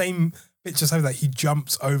 In the same pictures over that, he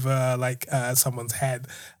jumps over like someone's head.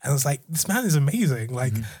 And it's like, this man is amazing.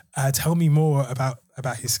 Like, tell me more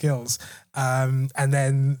about his skills. And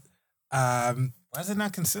then... why is it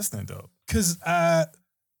not consistent though? Because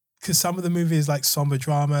some of the movie is like somber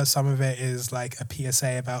drama, some of it is like a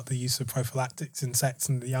PSA about the use of prophylactics in sex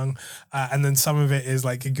and the young, and then some of it is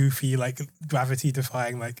like a goofy, like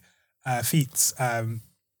gravity-defying like feats,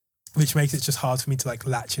 which makes it just hard for me to like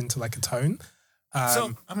latch into like a tone.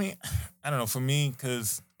 So I mean, I don't know. For me,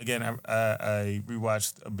 because again, I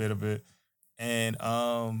rewatched a bit of it, and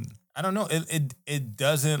I don't know. It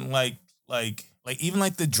doesn't like even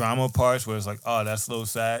like the drama parts where it's like, oh, that's a little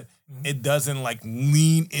sad. It doesn't like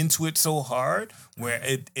lean into it so hard where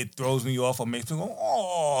it throws me off or makes me go,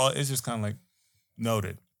 oh, it's just kind of like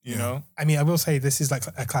noted, you know? I mean, I will say this is like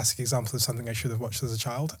a classic example of something I should have watched as a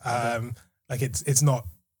child. Like it's not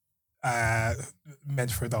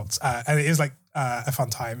meant for adults. And it is like a fun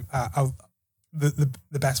time.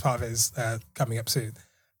 the best part of it is coming up soon.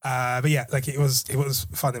 But yeah, like it was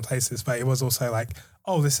fun in places, but it was also like,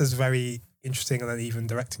 oh, this is very interesting and uneven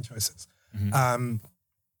directing choices.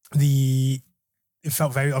 It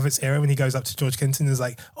felt very of its era when he goes up to George Clinton and is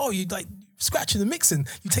like, oh, you like scratching and mixing.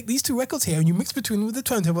 You take these two records here and you mix between them with a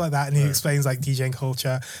turntable like that. And he explains like DJing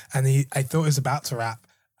culture. And I thought he was about to rap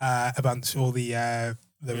about all the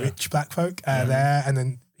rich black folk there. And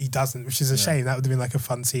then he doesn't, which is a shame. That would have been like a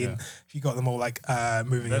fun scene if you got them all like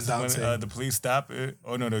moving and dancing. When the police stop it.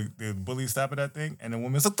 Oh no, the bully stop at that thing. And the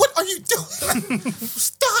woman's like, what are you doing?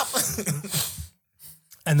 Stop.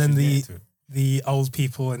 And then the old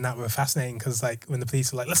people and that were fascinating because like when the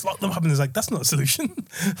police were like, let's lock them up, and it's like, that's not a solution.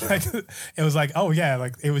 Like it was like, oh yeah,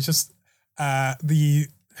 like it was just the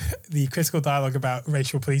critical dialogue about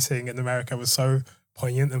racial policing in America was so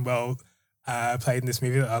poignant and well played in this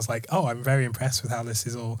movie that I was like, oh, I'm very impressed with how this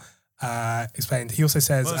is all explained. He also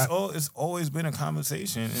says it's always been a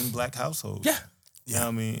conversation in black households. Yeah. You know what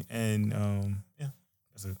I mean? And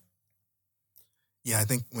that's it. Yeah, I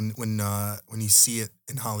think when you see it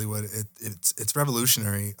in Hollywood, it's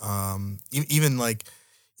revolutionary. Even like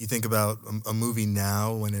you think about a movie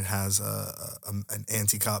now when it has an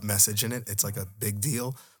anti-cop message in it, it's like a big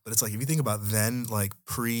deal. But it's like if you think about then, like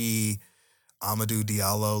pre Amadou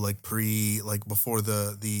Diallo, like before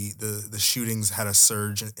the shootings had a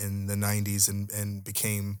surge in the 90s and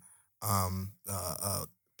became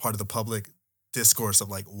part of the public discourse of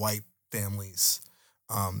like white families.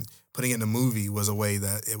 Putting it in a movie was a way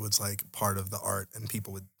that it was like part of the art, and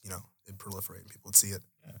people would, it'd proliferate and people would see it.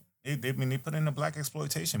 Yeah. They put in the black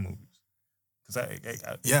exploitation movies. Cause I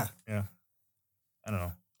don't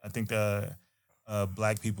know. I think the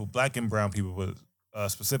black and brown people, but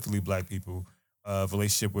specifically black people,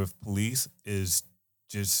 relationship with police is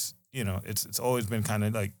just, it's always been kind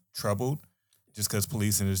of like troubled, just because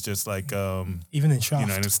policing is just like even in Shaft,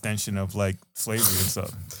 an extension of like slavery and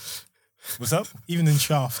stuff. What's up? Even in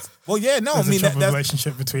Shaft. Well, yeah, no, there's I mean a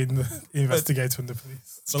relationship between the investigator and the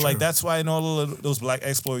police. But like that's why in all of those black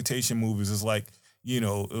exploitation movies, it's like it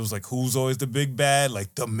was like who's always the big bad,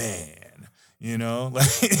 like the man, yeah,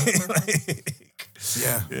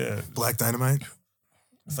 Black Dynamite.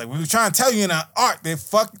 It's like we were trying to tell you in our art, they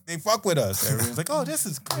fuck with us. Everyone's like, oh, this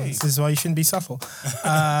is great. This is why you shouldn't be subtle.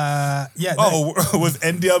 Yeah. Oh, was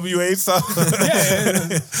NWA subtle?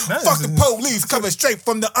 Yeah. Fuck the police coming straight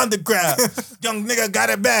from the underground. Young nigga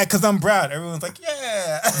got it bad because I'm brown. Everyone's like,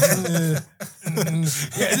 yeah. Yeah,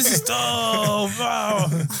 this is dope. Wow.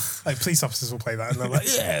 Like police officers will play that and they're like,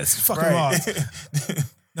 yeah, it's fucking hard.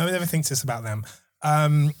 No one ever thinks it's about them.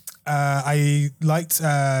 I liked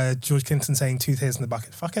George Clinton saying 2 tears in the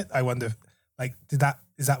bucket. Fuck it. I wonder, like, did that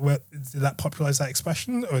popularize that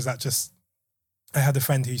expression, or is that just? I had a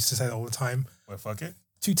friend who used to say that all the time. What, fuck it?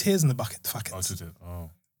 2 tears in the bucket. Fuck it. Oh, 2 tears.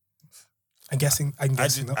 Oh. I'm guessing. I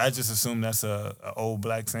just assume that's a old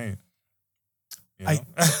black saying.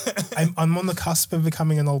 I'm on the cusp of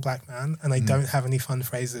becoming an old black man, and I don't have any fun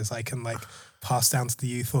phrases I can like pass down to the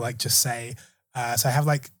youth or like just say. So I have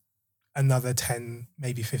like another 10,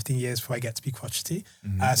 maybe 15 years before I get to be crotchety.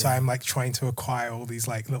 So I'm like trying to acquire all these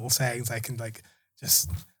like little sayings I can like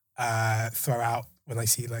just throw out when I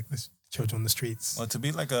see like the children on the streets. Well, to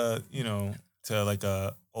be like a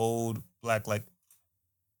old black like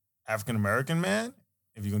African American man,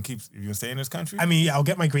 if you're gonna stay in this country. I mean, I'll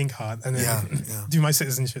get my green card and then do my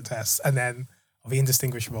citizenship test, and then I'll be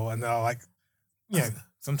indistinguishable, and they'll like,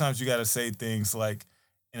 Sometimes you gotta say things like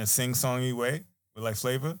in a sing-songy way with like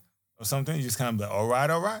flavor or something. You just kind of be like, all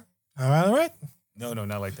right. No,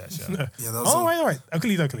 not like that, Shem. No. Yeah, that was all right.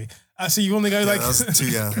 Oakley. So you want to go like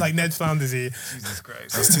like Ned Flandersy? Jesus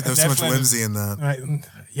Christ. There's too much whimsy in that. Right,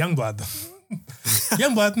 Youngblood.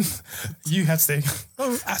 You had steak.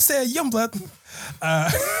 Oh, I said Youngblood.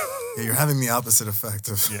 You're having the opposite effect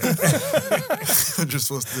of what you're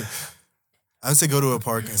supposed to do. I would say go to a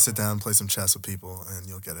park and sit down and play some chess with people, and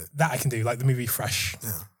you'll get it. That I can do, like the movie Fresh.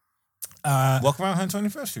 Yeah. Walk around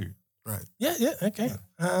 121st Street. Right. Yeah. Okay.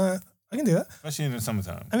 I can do that. Especially in the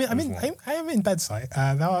summertime. I am in Bedside.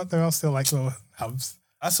 There are still like little hubs.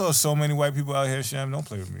 I saw so many white people out here, Shem. Don't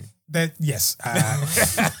play with me. Yes.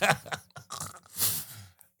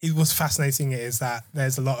 It was fascinating is that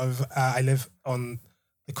there's a lot of, I live on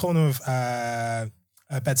the corner of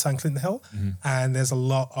Bedside and Clinton Hill, and there's a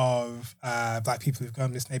lot of black people who've gone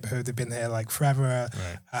in this neighborhood. They've been here like forever,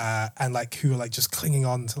 and like who are like just clinging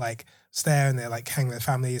on to like stay there, and they're like hanging with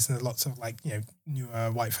their families, and there's lots of like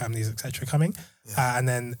newer white families, etc. coming, and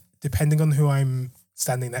then depending on who I'm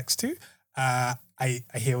standing next to, I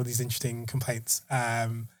hear all these interesting complaints.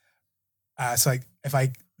 So like if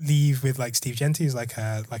leave with like Steve Genty, who's like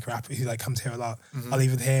a rapper who like comes here a lot. I'll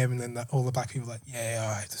leave with him, and then all the black people are like, yeah, all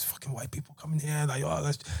right, there's fucking white people coming here, like, oh,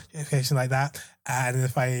 that's education like that. And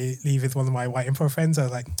if I leave with one of my white improv friends, I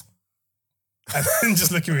was like, and then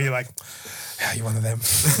just look at me like, yeah, you're one of them.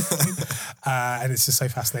 And it's just so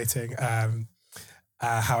fascinating how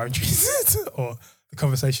I'm treated or the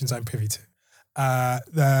conversations I'm privy to.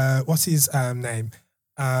 What's his name?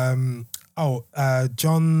 John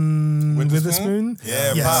Witherspoon.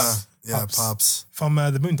 Yeah, yes. Pops. From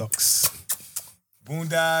the Boondocks.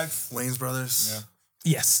 Boondocks. Wayne's Brothers.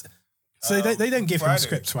 Yeah. Yes. So they don't give Friday. him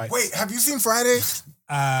scripts, right? Wait, have you seen Friday?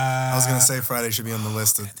 I was gonna say Friday should be on the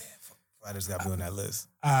list. Friday's got to be on that list.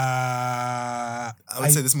 I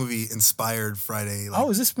would say this movie inspired Friday. Like,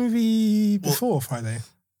 is this movie before Friday?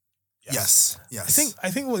 Yes. I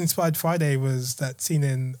think what inspired Friday was that scene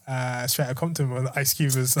in Straight Outta Compton when Ice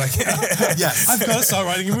Cube was like, yes, I've got to start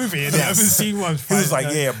writing a movie, and I haven't seen one. He was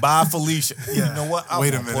like, yeah, bye Felicia. Yeah. You know what?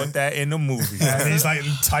 Wait a I'm gonna minute. put that in the movie. Yeah, and he's like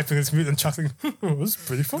typing his mute and chuckling. It was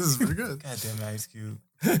pretty funny. This is pretty good. Goddamn Ice Cube.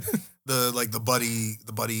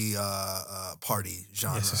 The buddy party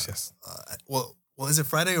genre. Yes. Well, is it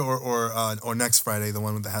Friday or next Friday? The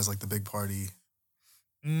one that has like the big party.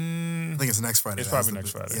 I think it's next Friday. It's probably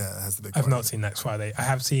next Friday. Yeah, it has the big. I've party. not seen Next Friday. I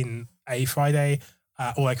have seen a Friday.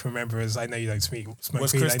 All I can remember is I know you don't smoke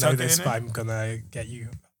Was weed. Chris I know Tucker this, in it? but I'm gonna get you.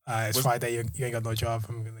 It's Friday. You ain't got no job.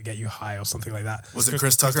 I'm gonna get you high or something like that. Was it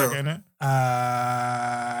Chris Tucker? in it?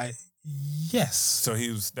 Yes. So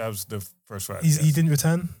that was the first Friday. He didn't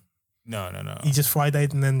return. No. He just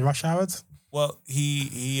Friday'd and then rush houred. Well,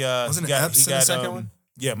 he Wasn't Epps in the second one?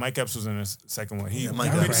 Yeah, Mike Epps was in the second one. He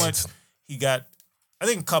Mike pretty Epps. much he got. I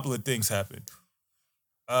think a couple of things happened.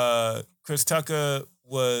 Chris Tucker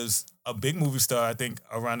was a big movie star. I think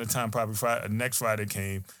around the time probably next Friday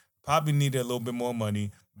came. Probably needed a little bit more money,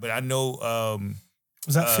 but I know.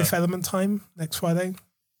 Was that Fifth Element time next Friday?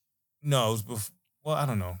 No, it was before. Well, I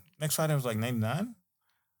don't know. Next Friday was like 99.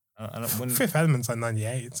 Fifth Element's like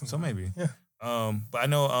 98. So maybe. Yeah. But I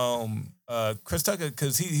know Chris Tucker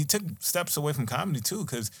because he took steps away from comedy too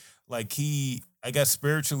because like he I guess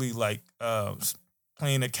spiritually like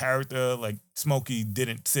playing a character like Smokey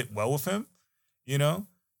didn't sit well with him, you know.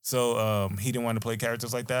 So he didn't want to play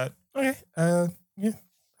characters like that. Okay. Yeah.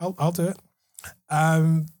 I'll do it.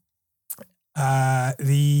 What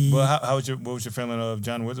was your feeling of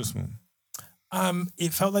John Witherspoon?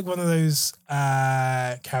 It felt like one of those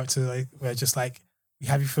characters like where just like we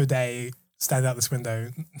have you for a day, stand out this window,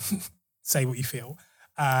 say what you feel.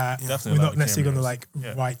 Definitely we're not necessarily going to like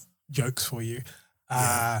Yeah. write jokes for you.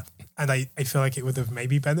 And I feel like it would have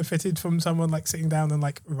maybe benefited from someone like sitting down and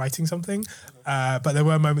like writing something. But there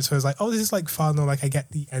were moments where I was like, oh, this is like fun, or like I get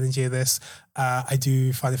the energy of this. I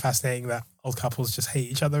do find it fascinating that old couples just hate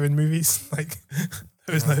each other in movies. Like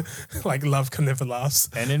there is no like love can never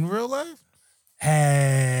last. And in real life?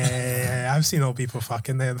 Hey, I've seen old people fuck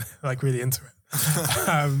and they're like really into it.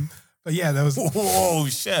 But yeah, there was Whoa,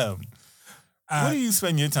 Shem. What do you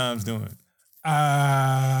spend your times doing?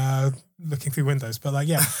 looking through windows. But like,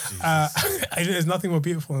 yeah, there's nothing more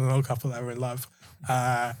beautiful than an old couple that are in love.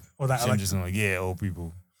 Or that are Shem like, just like, yeah, old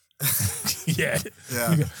people. yeah.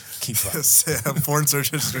 Keep up. Sam, foreign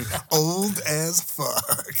search history. Old as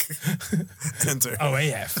fuck. Enter. Oh,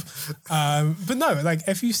 AF. But no, like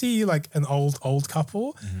if you see like an old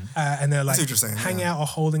couple and they're like what you're saying, hanging out or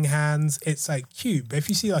holding hands, it's like cute. But if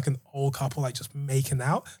you see like an old couple like just making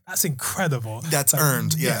out, that's incredible. That's like,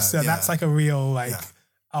 earned. Yeah. Yes, so that's like a real like, Yeah.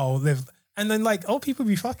 oh, live. And then like old people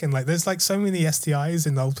be fucking like there's like so many STIs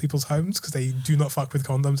in old people's homes because they do not fuck with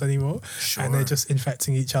condoms anymore. Sure. And they're just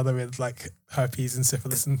infecting each other with like herpes and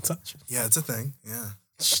syphilis and such. Yeah, it's a thing. Yeah.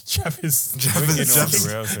 Jeff is We're getting off the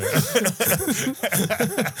rails here.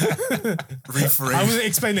 Reframe. I wouldn't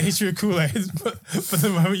explain the history of Kool-Aid, but the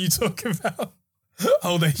moment you talk about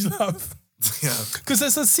old age love. Yeah. Because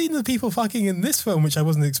there's a scene of people fucking in this film, which I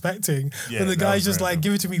wasn't expecting. Yeah, when the that guy's was just like, random.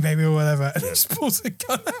 give it to me, baby, or whatever. And he just pulls a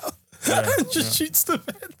gun out and just yeah. shoots the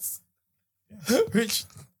fence. Which,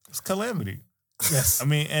 It's calamity. yes. I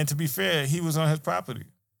mean, and to be fair, he was on his property.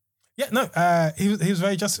 Yeah, no, he was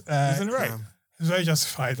very just. He's in the right. He was very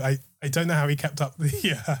justified. I don't know how he kept up the.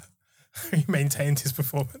 He maintained his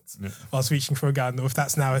performance whilst reaching for a gun, or if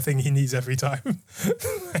that's now a thing he needs every time.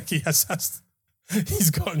 Like he's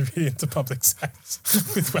gotten really into public sex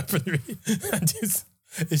with weaponry, and it's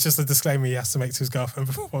just a disclaimer he has to make to his girlfriend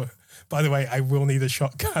before. By the way, I will need a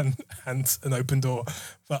shotgun and an open door,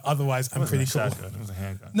 but otherwise I'm pretty cool. Shotgun. It was a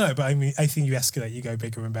handgun. No, but I mean, I think you escalate, you go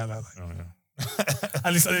bigger and better. Like, Oh, yeah.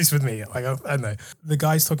 at least with me. Like I don't know. The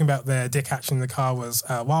guys talking about their dick action in the car was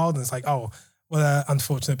wild, and it's like, oh, what an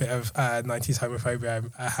unfortunate bit of 90s homophobia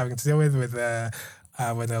I'm having to deal with when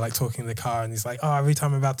they're like talking in the car and he's like, oh, every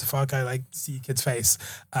time I'm about to fuck, I like see Kitt's face,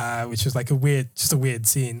 which was like a weird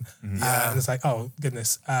scene. And it's like, oh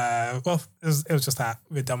goodness. Well, it was just that.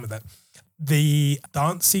 We're done with it. The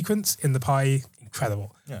dance sequence in the pie,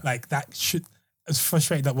 incredible. Yeah. Like that should, I was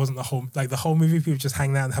frustrated that wasn't the whole movie, people just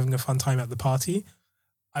hanging out and having a fun time at the party.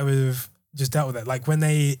 I would have just dealt with it. Like when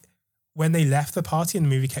they left the party and the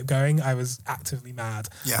movie kept going, I was actively mad.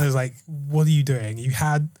 Yeah. I was like, what are you doing? You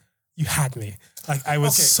had me. Like I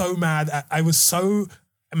was so mad. I was so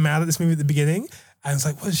mad at this movie at the beginning. And I was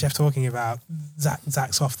like, what is Jeff talking about?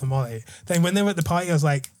 Zach's off the molly. Then when they were at the party, I was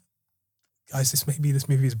like, guys, this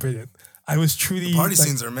movie is brilliant. I was truly... The party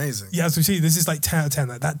scenes are amazing. Yeah, as we see, this is like 10 out of 10.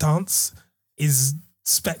 Like, that dance is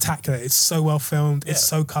spectacular. It's so well filmed. It's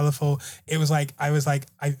so colourful. It was like,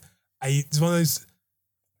 it's one of those...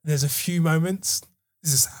 There's a few moments...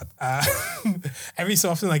 This is sad. Every so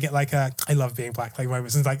often I get like I love being black like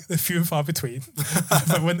moments, and it's like they're few and far between.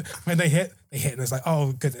 But when they hit and it's like,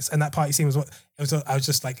 oh goodness. And that party scene was I was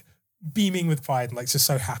just like beaming with pride and like just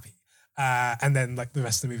so happy. And then like the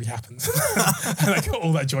rest of the movie happened. And like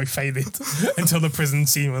all that joy faded until the prison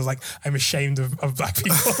scene was like, I'm ashamed of black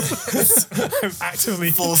people. I'm actively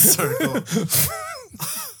full circle.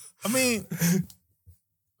 I mean,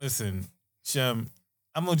 listen, Shem,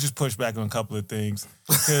 I'm going to just push back on a couple of things.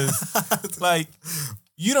 Because, like,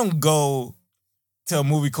 you don't go to a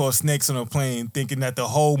movie called Snakes on a Plane thinking that the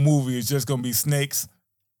whole movie is just going to be snakes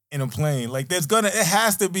in a plane. Like, it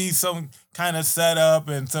has to be some kind of setup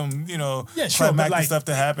and some, climactic like, stuff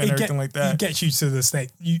to happen and everything like that. It gets you to the snake.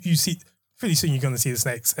 You see, pretty soon you're going to see the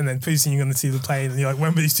snakes, and then pretty soon you're going to see the plane, and you're like,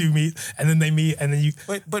 when will these two meet? And then they meet, and then you...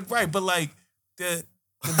 But like, the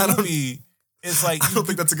movie... It's like I don't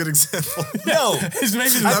think that's a good example. No, it's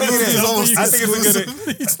maybe I think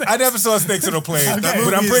it's a good. I never saw Snakes on a Plane,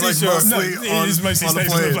 but I'm pretty sure it is mostly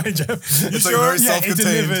Snakes on a Plane. Jeff. It's like very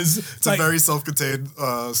self-contained. It's a very self-contained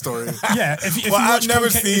story. Yeah, if you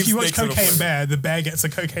watch Cocaine Bear, the bear gets a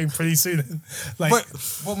cocaine pretty soon. Like,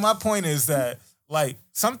 but my point is that like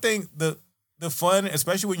something the fun,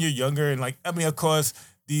 especially when you're younger, and like I mean, of course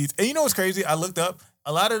these. And you know what's crazy? I looked up.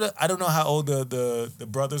 A lot of I don't know how old the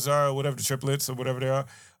brothers are or whatever, the triplets or whatever they are.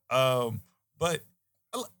 But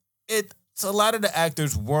it's a lot of the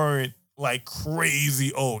actors weren't like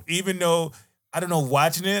crazy old, even though I don't know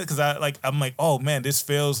watching it because I'm like, oh man, this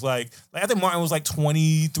feels like I think Martin was like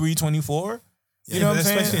 23, 24. You know what I'm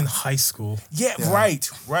saying? Especially in high school. Yeah, right.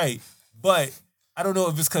 But I don't know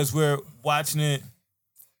if it's because we're watching it.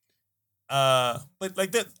 But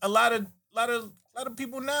like that, a lot of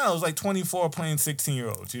people now is like 24 playing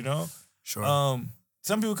 16-year-olds, you know? Sure.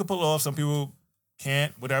 Some people can pull it off, some people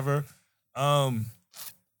can't, whatever. I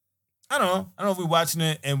don't know. I don't know if we're watching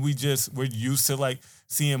it and we're used to like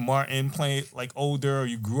seeing Martin play like older, or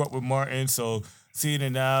you grew up with Martin, so seeing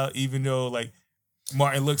it now, even though like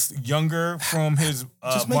Martin looks younger from his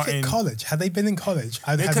just make Martin, it college. Had they been in college?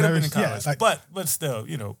 They could have been in college. Yeah, but still,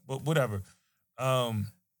 but whatever.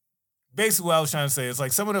 Basically what I was trying to say is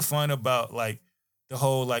like some of the fun about like the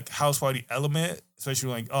whole like house party element, especially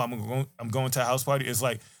like, oh, I'm going to a house party, is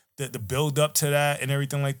like the build up to that and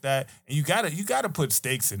everything like that. And you gotta put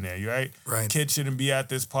stakes in there, right? Right. Kitt shouldn't be at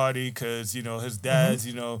this party because his dad's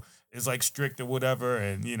is like strict or whatever,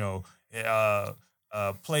 and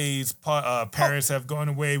parents have gone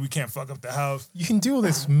away. We can't fuck up the house. You can do all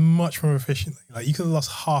this much more efficiently. Like you could have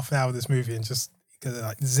lost half an hour of this movie and just could have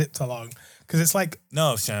like zipped along because it's like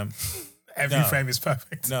no, Shem, every frame is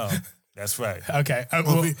perfect. No. That's right. Okay.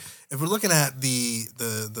 Well, if we're looking at the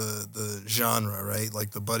genre, right?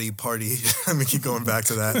 Like the buddy party. I mean, keep going back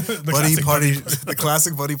to that. buddy party, the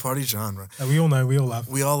classic buddy party genre. We all know, we all love.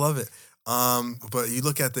 We all love it. But you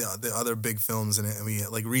look at the other big films in it, and we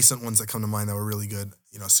like recent ones that come to mind that were really good.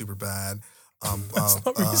 Superbad. That's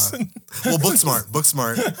not recent. Well,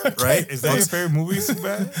 Booksmart, right? Is that your favorite movie,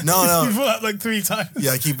 Superbad? No. You've that like 3 times.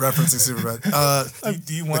 Yeah, I keep referencing Superbad.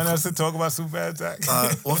 Do you want us to talk about Superbad, Zach?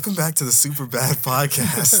 Welcome back to the Superbad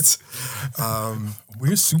podcast.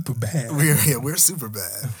 We're Superbad. We're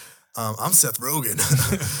Superbad. I'm Seth Rogen.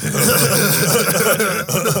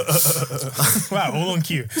 Wow, all on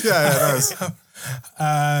cue. Yeah, nice.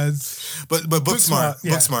 But Booksmart,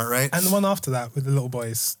 Booksmart, right? And the one after that with the little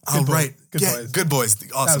boys. Right. Good Boys.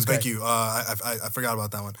 Awesome. Thank great. you. I forgot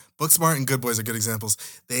about that one. Booksmart and Good Boys are good examples.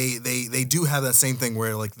 They do have that same thing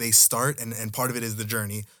where like they start and part of it is the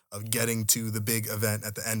journey of getting to the big event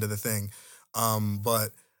at the end of the thing. And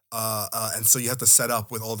so you have to set up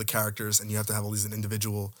with all the characters and you have to have all these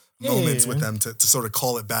individual moments with them to sort of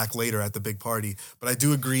call it back later at the big party. But I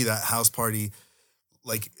do agree that House Party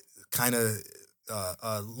like kind of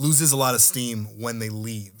loses a lot of steam when they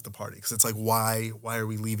leave the party, because it's like, why are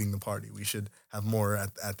we leaving the party? We should have more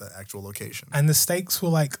at the actual location. And the stakes were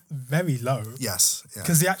like very low. Yes,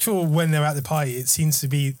 because the actual when they're at the party, it seems to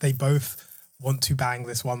be they both want to bang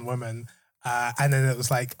this one woman, and then it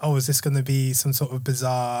was like, oh, is this going to be some sort of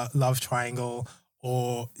bizarre love triangle?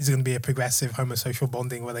 Or is it going to be a progressive homosocial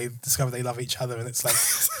bonding where they discover they love each other and it's like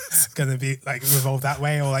going to be like revolve that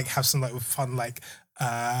way, or like have some like fun like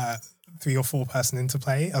 3 or 4 person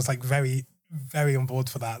interplay? I was like very, very on board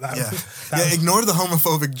for that. Ignore the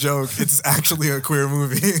homophobic joke. It's actually a queer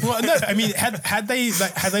movie. Well, no, I mean, had they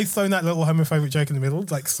thrown that little homophobic joke in the middle,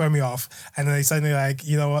 like throw me off, and then they suddenly like,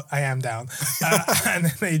 you know what, I am down, and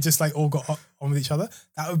then they just like all got on with each other,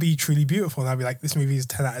 that would be truly beautiful, and I'd be like, this movie is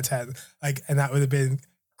 10 out of 10, like, and that would have been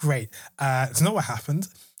great. It's not what happened.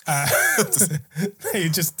 They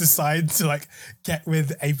just decide to like get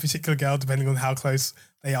with a particular girl depending on how close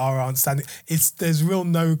they are or aren't standing.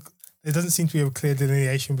 There doesn't seem to be a clear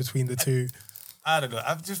delineation between the two. I don't know.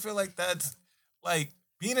 I just feel like that's like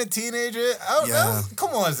being a teenager.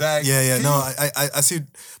 Come on, Zach. Yeah. No, I see.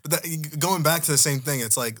 But going back to the same thing,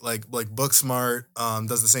 it's like Booksmart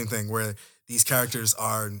does the same thing where these characters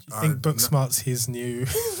are. I think Booksmart's his new.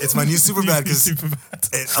 It's my new Superbad,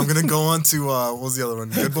 because I'm gonna go on to what was the other one?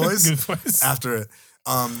 Good Boys. Good Boys. After it,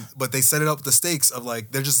 but they set it up with the stakes of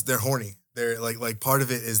like they're horny. They're like part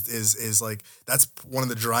of it is like that's one of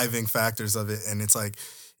the driving factors of it, and it's like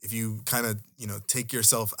if you kind of take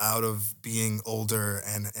yourself out of being older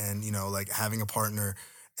and like having a partner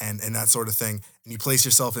and that sort of thing, and you place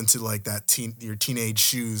yourself into like your teenage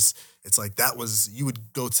shoes, it's like you would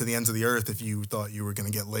go to the ends of the earth if you thought you were gonna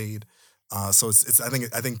get laid. So it's I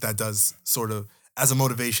think that does sort of as a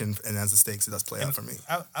motivation and as the stakes, it does play out for me.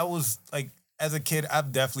 I was like, as a kid,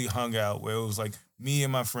 I've definitely hung out where it was like me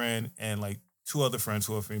and my friend and like 2 other friends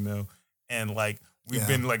who are female, and like we've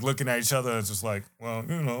been like looking at each other and it's just like, well,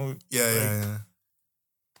 yeah.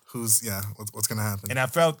 What's gonna happen? And I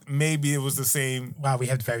felt maybe it was the same. Wow, we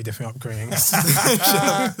had very different upbringings.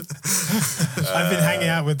 I've been hanging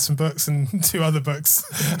out with some books and 2 other books,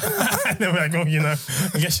 and then we're like, oh,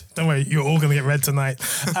 I guess don't worry, you're all gonna get read tonight.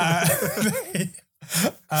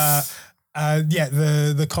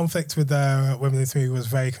 The conflict with the women in this movie was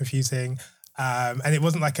very confusing, and it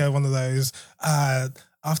wasn't like one of those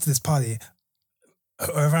after this party,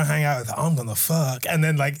 whoever I hang out with, I'm gonna fuck, and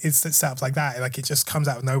then like it's set up like that, like it just comes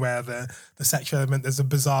out of nowhere. The sexual element. There's a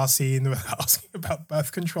bizarre scene where they're asking about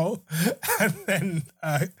birth control, and then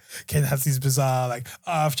Kitt has these bizarre like,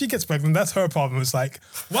 if she gets pregnant, that's her problem. It's like,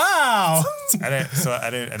 wow. I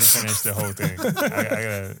didn't finish the whole thing. I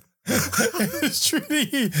gotta. It's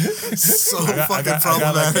truly so fucking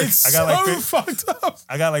problematic. It's so fucked up.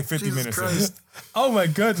 I got like 50 Jesus minutes Christ. in. Oh my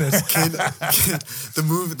goodness. Kid,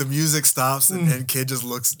 the music stops and Kid just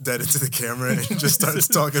looks dead into the camera and just starts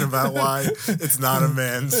talking about why it's not a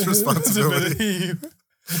man's responsibility.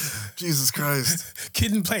 Jesus Christ.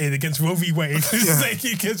 Kidd playing against Roe v. Wade. Like,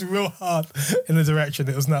 it gets real hard in the direction.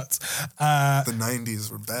 It was nuts. The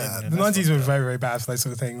 90s were bad. The 90s were very, very bad for those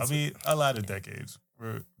sort of things. I mean, a lot of decades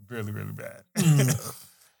were really, really bad.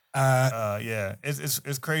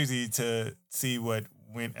 It's crazy to see what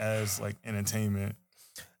went as like entertainment.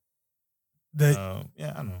 I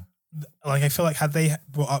don't know. Like, I feel like had they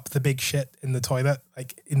brought up the big shit in the toilet,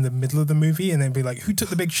 like in the middle of the movie, and then be like, who took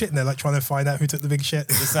the big shit? And they're like trying to find out who took the big shit.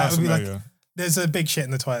 It sounds familiar. Like, there's a big shit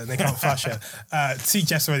in the toilet and they can't flush it. See,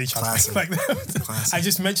 Jess already chucked like I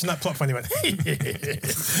just mentioned that plot point. He went,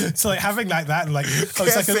 so like having like that and like, it's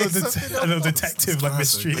like a little detective like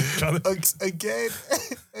mystery. Again,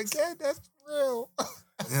 that's real.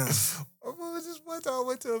 Yeah. I remember this one time I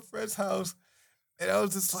went to a friend's house and I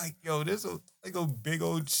was just like, yo, there's a big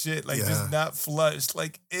old shit, like just not flushed,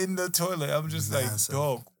 like in the toilet. I'm just massive. Like,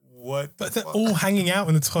 dog, what? But they're all hanging out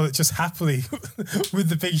in the toilet just happily with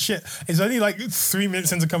the big shit. It's only like 3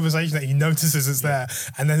 minutes into conversation that he notices it's there,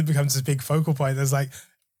 and then it becomes this big focal point. There's like,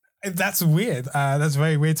 that's weird. That's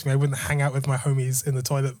very weird to me. I wouldn't hang out with my homies in the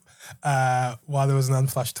toilet while there was an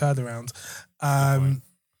unflushed turd around. And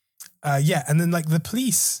then like the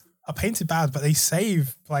police are painted bad, but they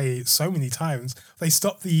save play so many times. They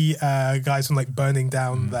stop the guys from like burning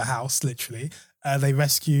down the house, literally. They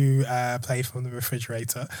rescue Play from the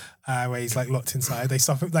refrigerator where he's like locked inside. They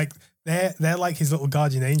stop him, like they're like his little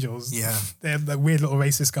guardian angels. Yeah, they're like weird little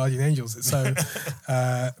racist guardian angels. It's so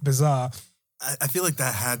bizarre. I feel like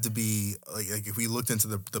that had to be like if we looked into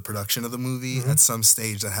the production of the movie at some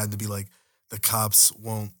stage, that had to be like the cops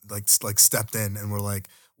won't like stepped in and were like,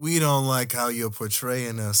 we don't like how you're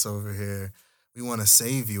portraying us over here. we want to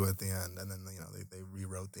save you at the end, and then they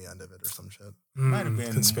rewrote the end of it or some shit. Might have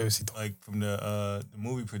been conspiracy like from the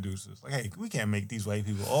movie producers. Like, hey, we can't make these white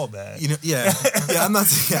people all bad. Yeah.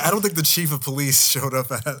 I don't think the chief of police showed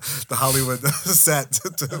up at the Hollywood set.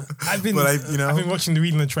 I've been watching the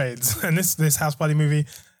Reading the Trades, and this house party movie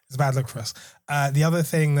is a bad look for us. The other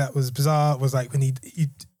thing that was bizarre was like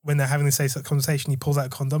when they're having this conversation, he pulls out a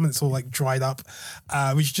condom and it's all like dried up,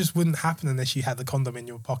 which just wouldn't happen unless you had the condom in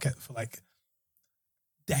your pocket for like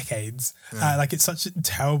decades. Yeah. Like it's such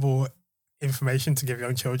terrible information to give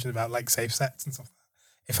young children about like safe sex and stuff.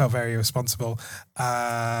 It felt very irresponsible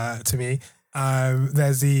to me.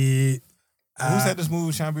 There's the who said this movie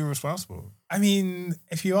was trying to be responsible? I mean,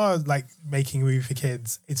 if you are like making a movie for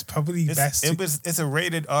kids, it's probably best. It's a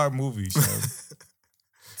rated R movie. So.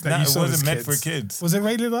 It wasn't meant for kids. Was it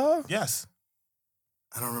rated R? Yes.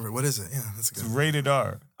 I don't remember. What is it? Yeah, that's a good. It's rated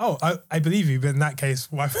R. Oh, I believe you, but in that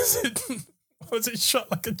case, why was it? Was it shot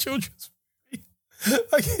like a children's movie?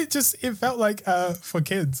 Like it felt like for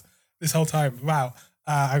kids this whole time. Wow.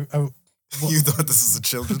 You thought this was a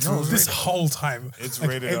children's movie? This whole time. It's like,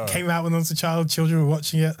 rated R. It came out when I was a child. Children were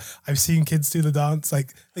watching it. I've seen kids do the dance.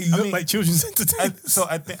 Like they look like children's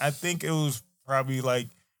entertainment. I think it was probably like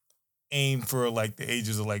aimed for like the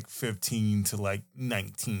ages of like 15 to like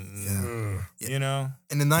 19. Yeah. You know?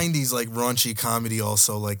 In the 90s, like raunchy comedy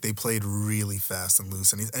also, like they played really fast and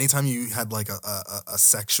loose. And anytime you had like a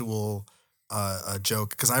sexual joke,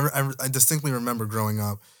 because I distinctly remember growing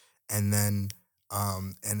up and then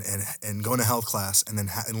and going to health class and then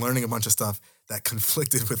and learning a bunch of stuff that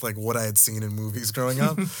conflicted with like what I had seen in movies growing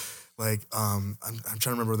up. Like I'm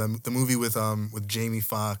trying to remember the movie with Jamie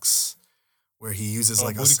Foxx where he uses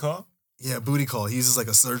like Booty Call? Yeah, booty call. He uses like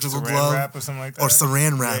a surgical saran glove. wrap or something like that. Or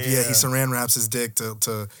saran wrap. Yeah, he saran wraps his dick to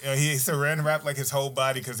Yeah, he saran wrapped like his whole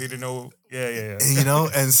body because he didn't know. Yeah.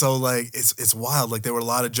 And, and so like it's wild. Like there were a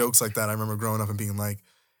lot of jokes like that. I remember growing up and being like,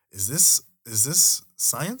 is this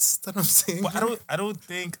science that I'm seeing? Well, I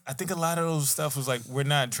think a lot of those stuff was like we're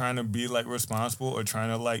not trying to be like responsible or trying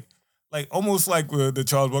to like almost like the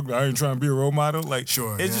Charles Buckner. I ain't trying to be a role model. Like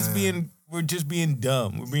sure, it's just we're just being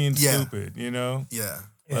dumb. We're being stupid. You know. Yeah.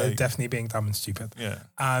 Yeah, like, definitely being dumb and stupid. Yeah.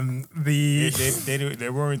 They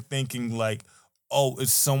weren't thinking like, oh,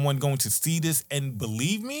 is someone going to see this and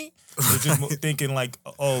believe me? They're just thinking like,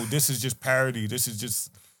 oh, this is just parody. This is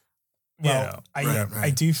just. Well, I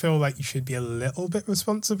do feel like you should be a little bit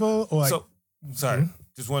responsible. Or like, sorry,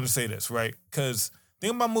 just want to say this, right? Because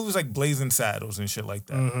think about movies like Blazing Saddles and shit like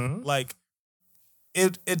that. Mm-hmm. Like,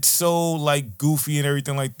 it's so like goofy and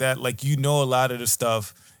everything like that. Like a lot of the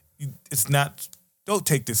stuff, it's not. Don't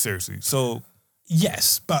take this seriously. So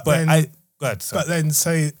yes, but then, go ahead, but then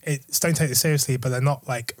so it's don't take this seriously. But they're not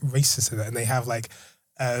like racist in it, and they have like.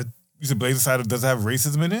 You said Blazing Saddles does have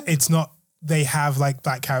racism in it? It's not. They have like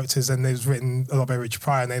black characters, and it was written a lot by Richard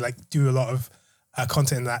Pryor, and they like do a lot of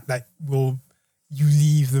content in that will you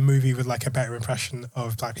leave the movie with like a better impression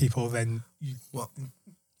of black people than you. Well,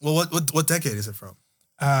 what decade is it from?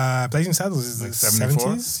 Blazing Saddles is like the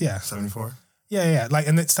 70s. Yeah, 74. Yeah. Like,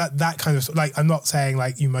 and it's that kind of like. I'm not saying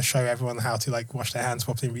like you must show everyone how to like wash their hands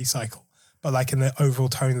properly and recycle, but like in the overall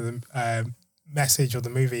tone of the message of the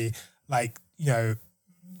movie, like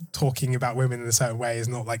talking about women in a certain way is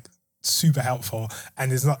not like super helpful,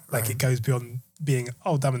 and it's not like it goes beyond being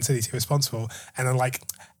dumb and silly to irresponsible. And then like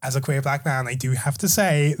as a queer black man, I do have to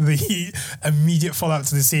say the immediate follow-up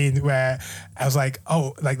to the scene where I was like,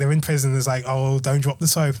 like they're in prison, there's like, don't drop the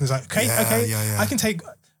soap, and it's like, okay, I can take.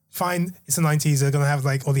 Fine, it's the 90s, they're going to have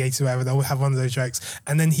like, or the 80s or whatever, they'll have one of those jokes.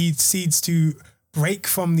 And then he proceeds to break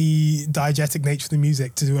from the diegetic nature of the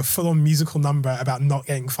music to do a full-on musical number about not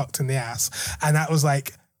getting fucked in the ass. And that was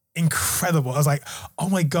like incredible. I was like, oh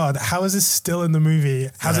my God, how is this still in the movie?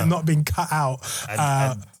 Has it not been cut out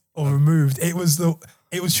or removed? It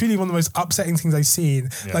was truly one of the most upsetting things I've seen.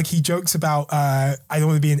 Yeah. Like he jokes about, I don't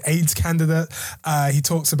want to be an AIDS candidate. He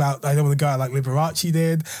talks about, I don't want to go out like Liberace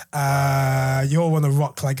did. You all want to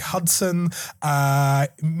rock like Hudson.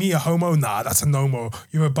 Me a homo? Nah, that's a no-mo.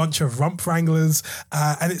 You're a bunch of rump wranglers.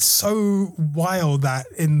 And it's so wild that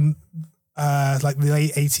in like the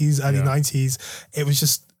late 80s, early 90s, it was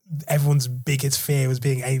just everyone's biggest fear was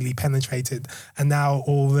being anally penetrated. And now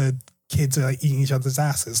all the kids are like eating each other's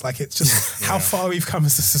asses. Like it's just how far we've come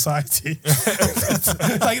as a society.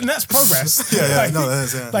 Like, and that's progress.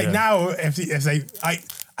 Now, if they,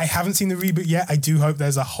 I haven't seen the reboot yet. I do hope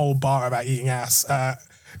there's a whole bar about eating ass.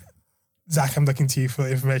 Zach, I'm looking to you for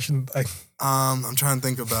information. I'm trying to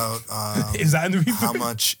think about is that in the reboot? How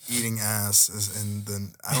much eating ass is in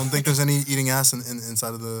the. I don't think there's any eating ass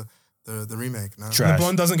inside of the remake. No,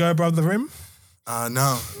 LeBron doesn't go above the rim.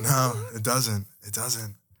 No, it doesn't. It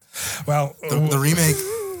doesn't. Well, the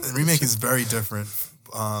remake is very different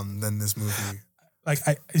than this movie. Like,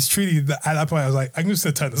 it's truly at that point I was like, I'm just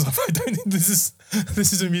gonna turn this off. I don't need this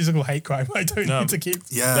is a musical hate crime. I don't need to keep.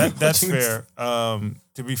 Yeah, that's fair.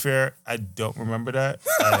 To be fair, I don't remember that.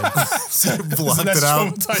 So you blocked it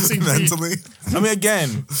out mentally. I mean,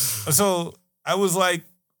 again, so I was like,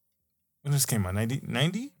 when this came out, 90?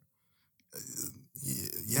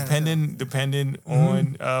 Yeah. Depending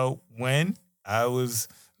on when I was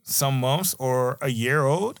some months or a year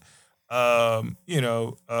old.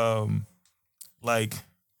 Like,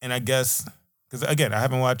 and I guess, because again, I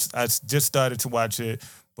haven't watched, I just started to watch it,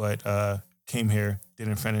 but came here,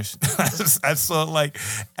 didn't finish. I saw like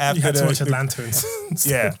after you had to watch Atlanta.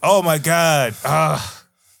 Yeah. Oh my God.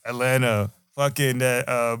 Atlanta. Fucking that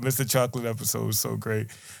Mr. Chocolate episode was so great.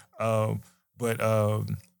 I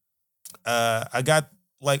got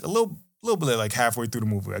like a little bit like halfway through the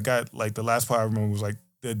movie. I got like the last part I remember was like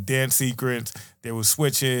the dance sequence. They were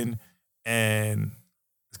switching and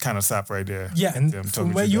it kind of stopped right there. Yeah, and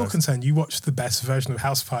from where you're concerned, you watched the best version of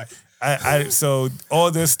House Party. So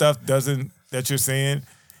all this stuff that you're saying,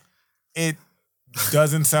 it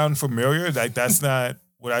doesn't sound familiar. Like that's not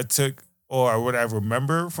what I took or what I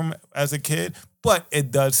remember from as a kid. But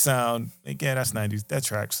it does sound, again, that's 90s. That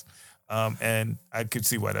tracks. And I could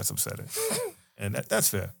see why that's upsetting. And that's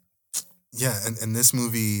fair. Yeah, and this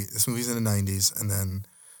movie's in the 90s, and then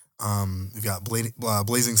we've got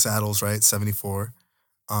Blazing Saddles, right, 74.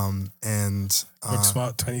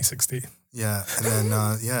 Booksmart 2016. Yeah,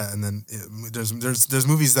 and then there's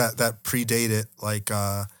movies that predate it, like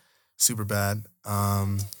Superbad.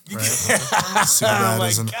 Right?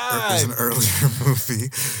 Superbad is an earlier movie,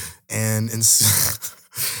 and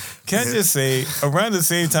can I just say, around the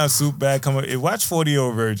same time Superbad come up, watch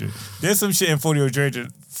 40-Year-Old Virgin. There's some shit in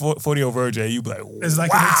 40-Year-Old Virgin, you be like, wow. It's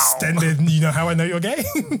like an extended, you know how I know you're gay?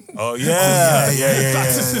 Oh, yeah.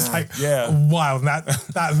 That's just like, wow,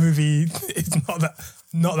 that movie is not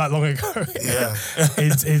that long ago. Yeah.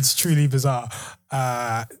 It's truly bizarre.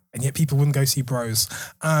 And yet people wouldn't go see Bros.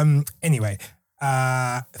 Anyway,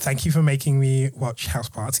 thank you for making me watch House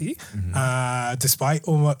Party. Mm-hmm. Despite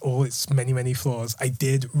all its many, many flaws, I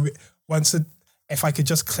did if I could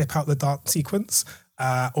just clip out the dance sequence,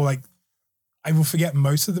 or like, I will forget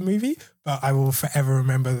most of the movie, but I will forever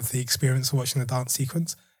remember the experience of watching the dance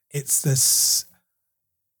sequence. It's this,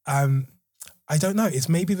 I don't know, it's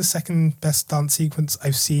maybe the second best dance sequence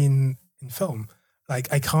I've seen in film.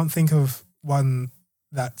 Like, I can't think of one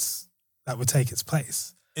that would take its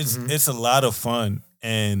place. It's a lot of fun,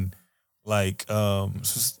 and like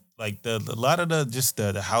like a lot of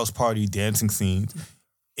the house party dancing scenes.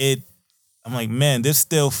 I'm like, man, this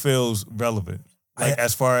still feels relevant. Like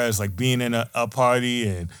as far as like being in a party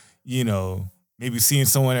and, you know, maybe seeing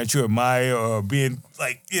someone that you admire or being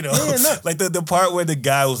like, you know, like the part where the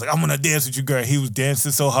guy was like, I'm going to dance with you, girl. He was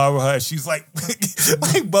dancing so hard with her. She's like,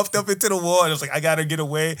 like buffed up into the wall. And it's like, I got to get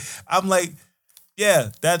away. I'm like,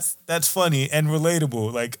 yeah, that's funny and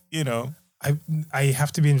relatable. Like, you know. I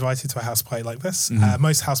have to be invited to a house party like this. Mm-hmm.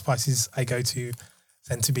 Most house parties I go to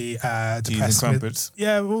tend to be depressed.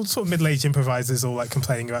 Well, sort of middle-aged improvisers all like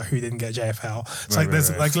complaining about who didn't get JFL. It's there's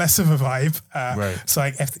like less of a vibe. So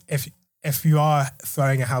like if you are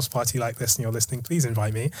throwing a house party like this and you're listening, please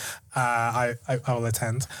invite me. I will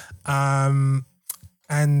attend. And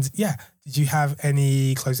yeah, did you have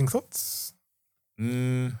any closing thoughts?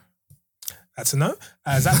 That's a no.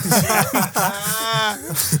 Zach,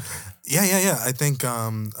 Yeah. I think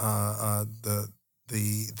I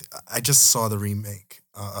just saw the remake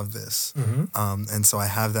of this, and so I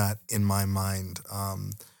have that in my mind.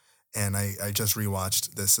 And I just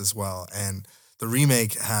rewatched this as well, and the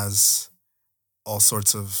remake has all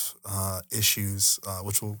sorts of issues,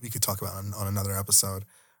 which we could talk about on another episode.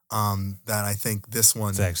 That I think this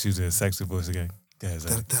one. Zach's using a sexy voice again. Go ahead,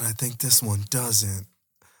 Zach. That I think this one doesn't.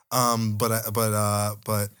 But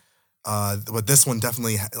this one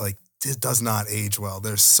definitely like it does not age well.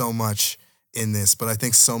 There's so much in this, but I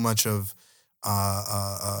think so much of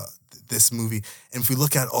this movie, and if we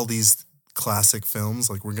look at all these classic films,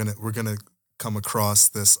 like we're gonna come across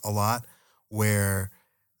this a lot, where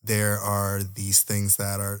there are these things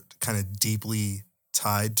that are kind of deeply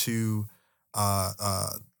tied to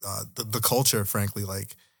the culture, frankly,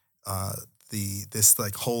 like this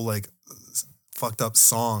like whole like fucked up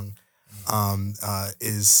song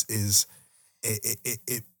is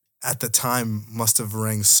it at the time must have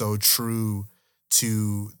rang so true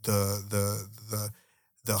to the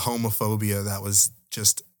homophobia that was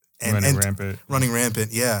just running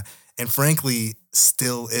rampant, yeah, and frankly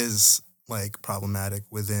still is like problematic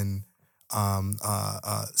within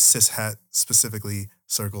cishet specifically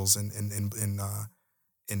circles in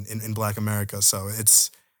Black America. So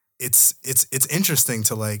it's interesting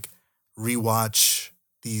to like rewatch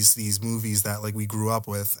these movies that like we grew up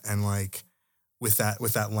with and like with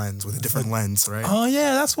that lens, with a different lens, right? Oh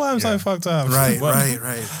yeah, that's why I'm so fucked up. Right, Well,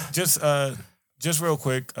 right. Just real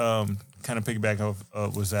quick, kind of piggyback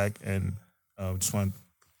off with Zach, and just want to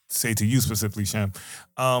say to you specifically, Shem.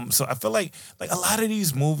 So I feel like a lot of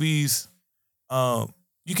these movies,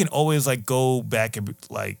 you can always like go back and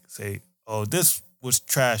like say, oh, this was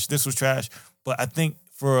trash, but I think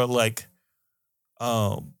for like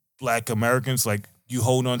Black Americans, like you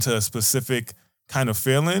hold on to a specific kind of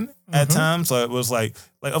feeling at times. So it was like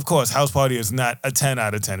of course, House Party is not a 10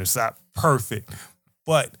 out of 10. It's not perfect,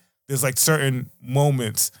 but there's like certain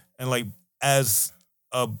moments, and like as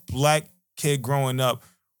a Black kid growing up,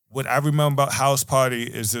 what I remember about House Party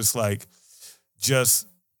is just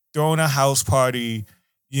throwing a house party,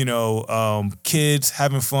 kids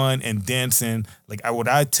having fun and dancing. Like what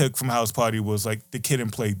I took from House Party was like the Kid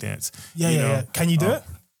and Play dance. Yeah. Can you do it?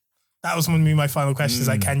 That was one of my final questions.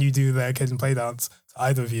 Like, can you do the Kid and Play dance?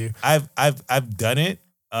 Either of you? I've done it,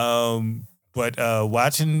 but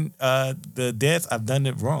watching the dance, I've done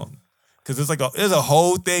it wrong. Because it's there's a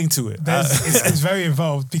whole thing to it. It's very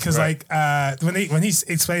involved because right. When he's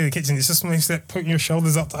explaining the kitchen, it's just when he's putting your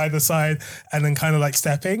shoulders up to either side and then kind of like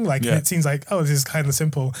stepping. It seems like, oh, this is kind of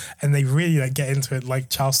simple, and they really like get into it like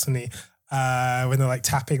Charleston-y when they're like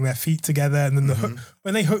tapping their feet together, and then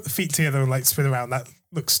when they hook the feet together and like spin around, that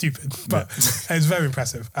looks stupid, but it's very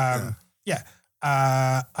impressive. I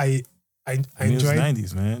enjoyed it was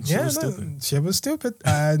 90s, man. Shit was stupid. Shit was stupid,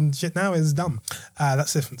 and shit now is dumb.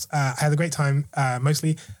 That's the difference. I had a great time.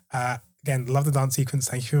 Mostly, again, love the dance sequence.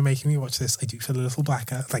 Thank you for making me watch this. I do feel a little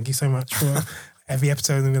blacker. Thank you so much for every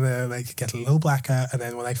episode. I'm gonna like get a little blacker, and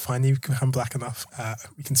then when I finally become black enough,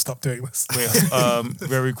 we can stop doing this. Wait,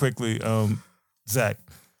 very quickly, Zach,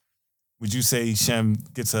 would you say Shem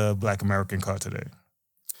gets a Black American card today?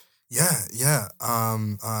 Yeah.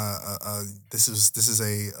 This is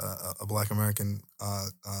a Black American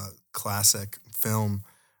classic film,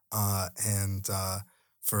 and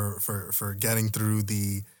for getting through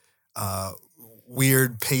the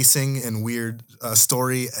weird pacing and weird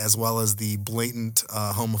story, as well as the blatant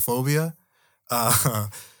homophobia.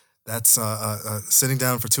 That's sitting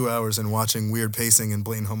down for 2 hours and watching weird pacing and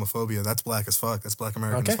blatant homophobia. That's Black as fuck. That's Black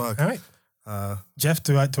American as fuck. All right. Jeff,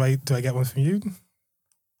 do I get one from you?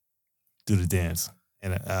 Do the dance,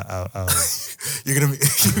 and I'll you're gonna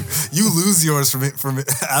you lose yours from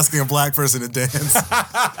asking a Black person to dance.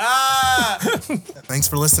 Thanks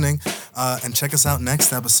for listening, and check us out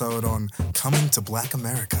next episode on Coming to Black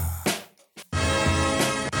America.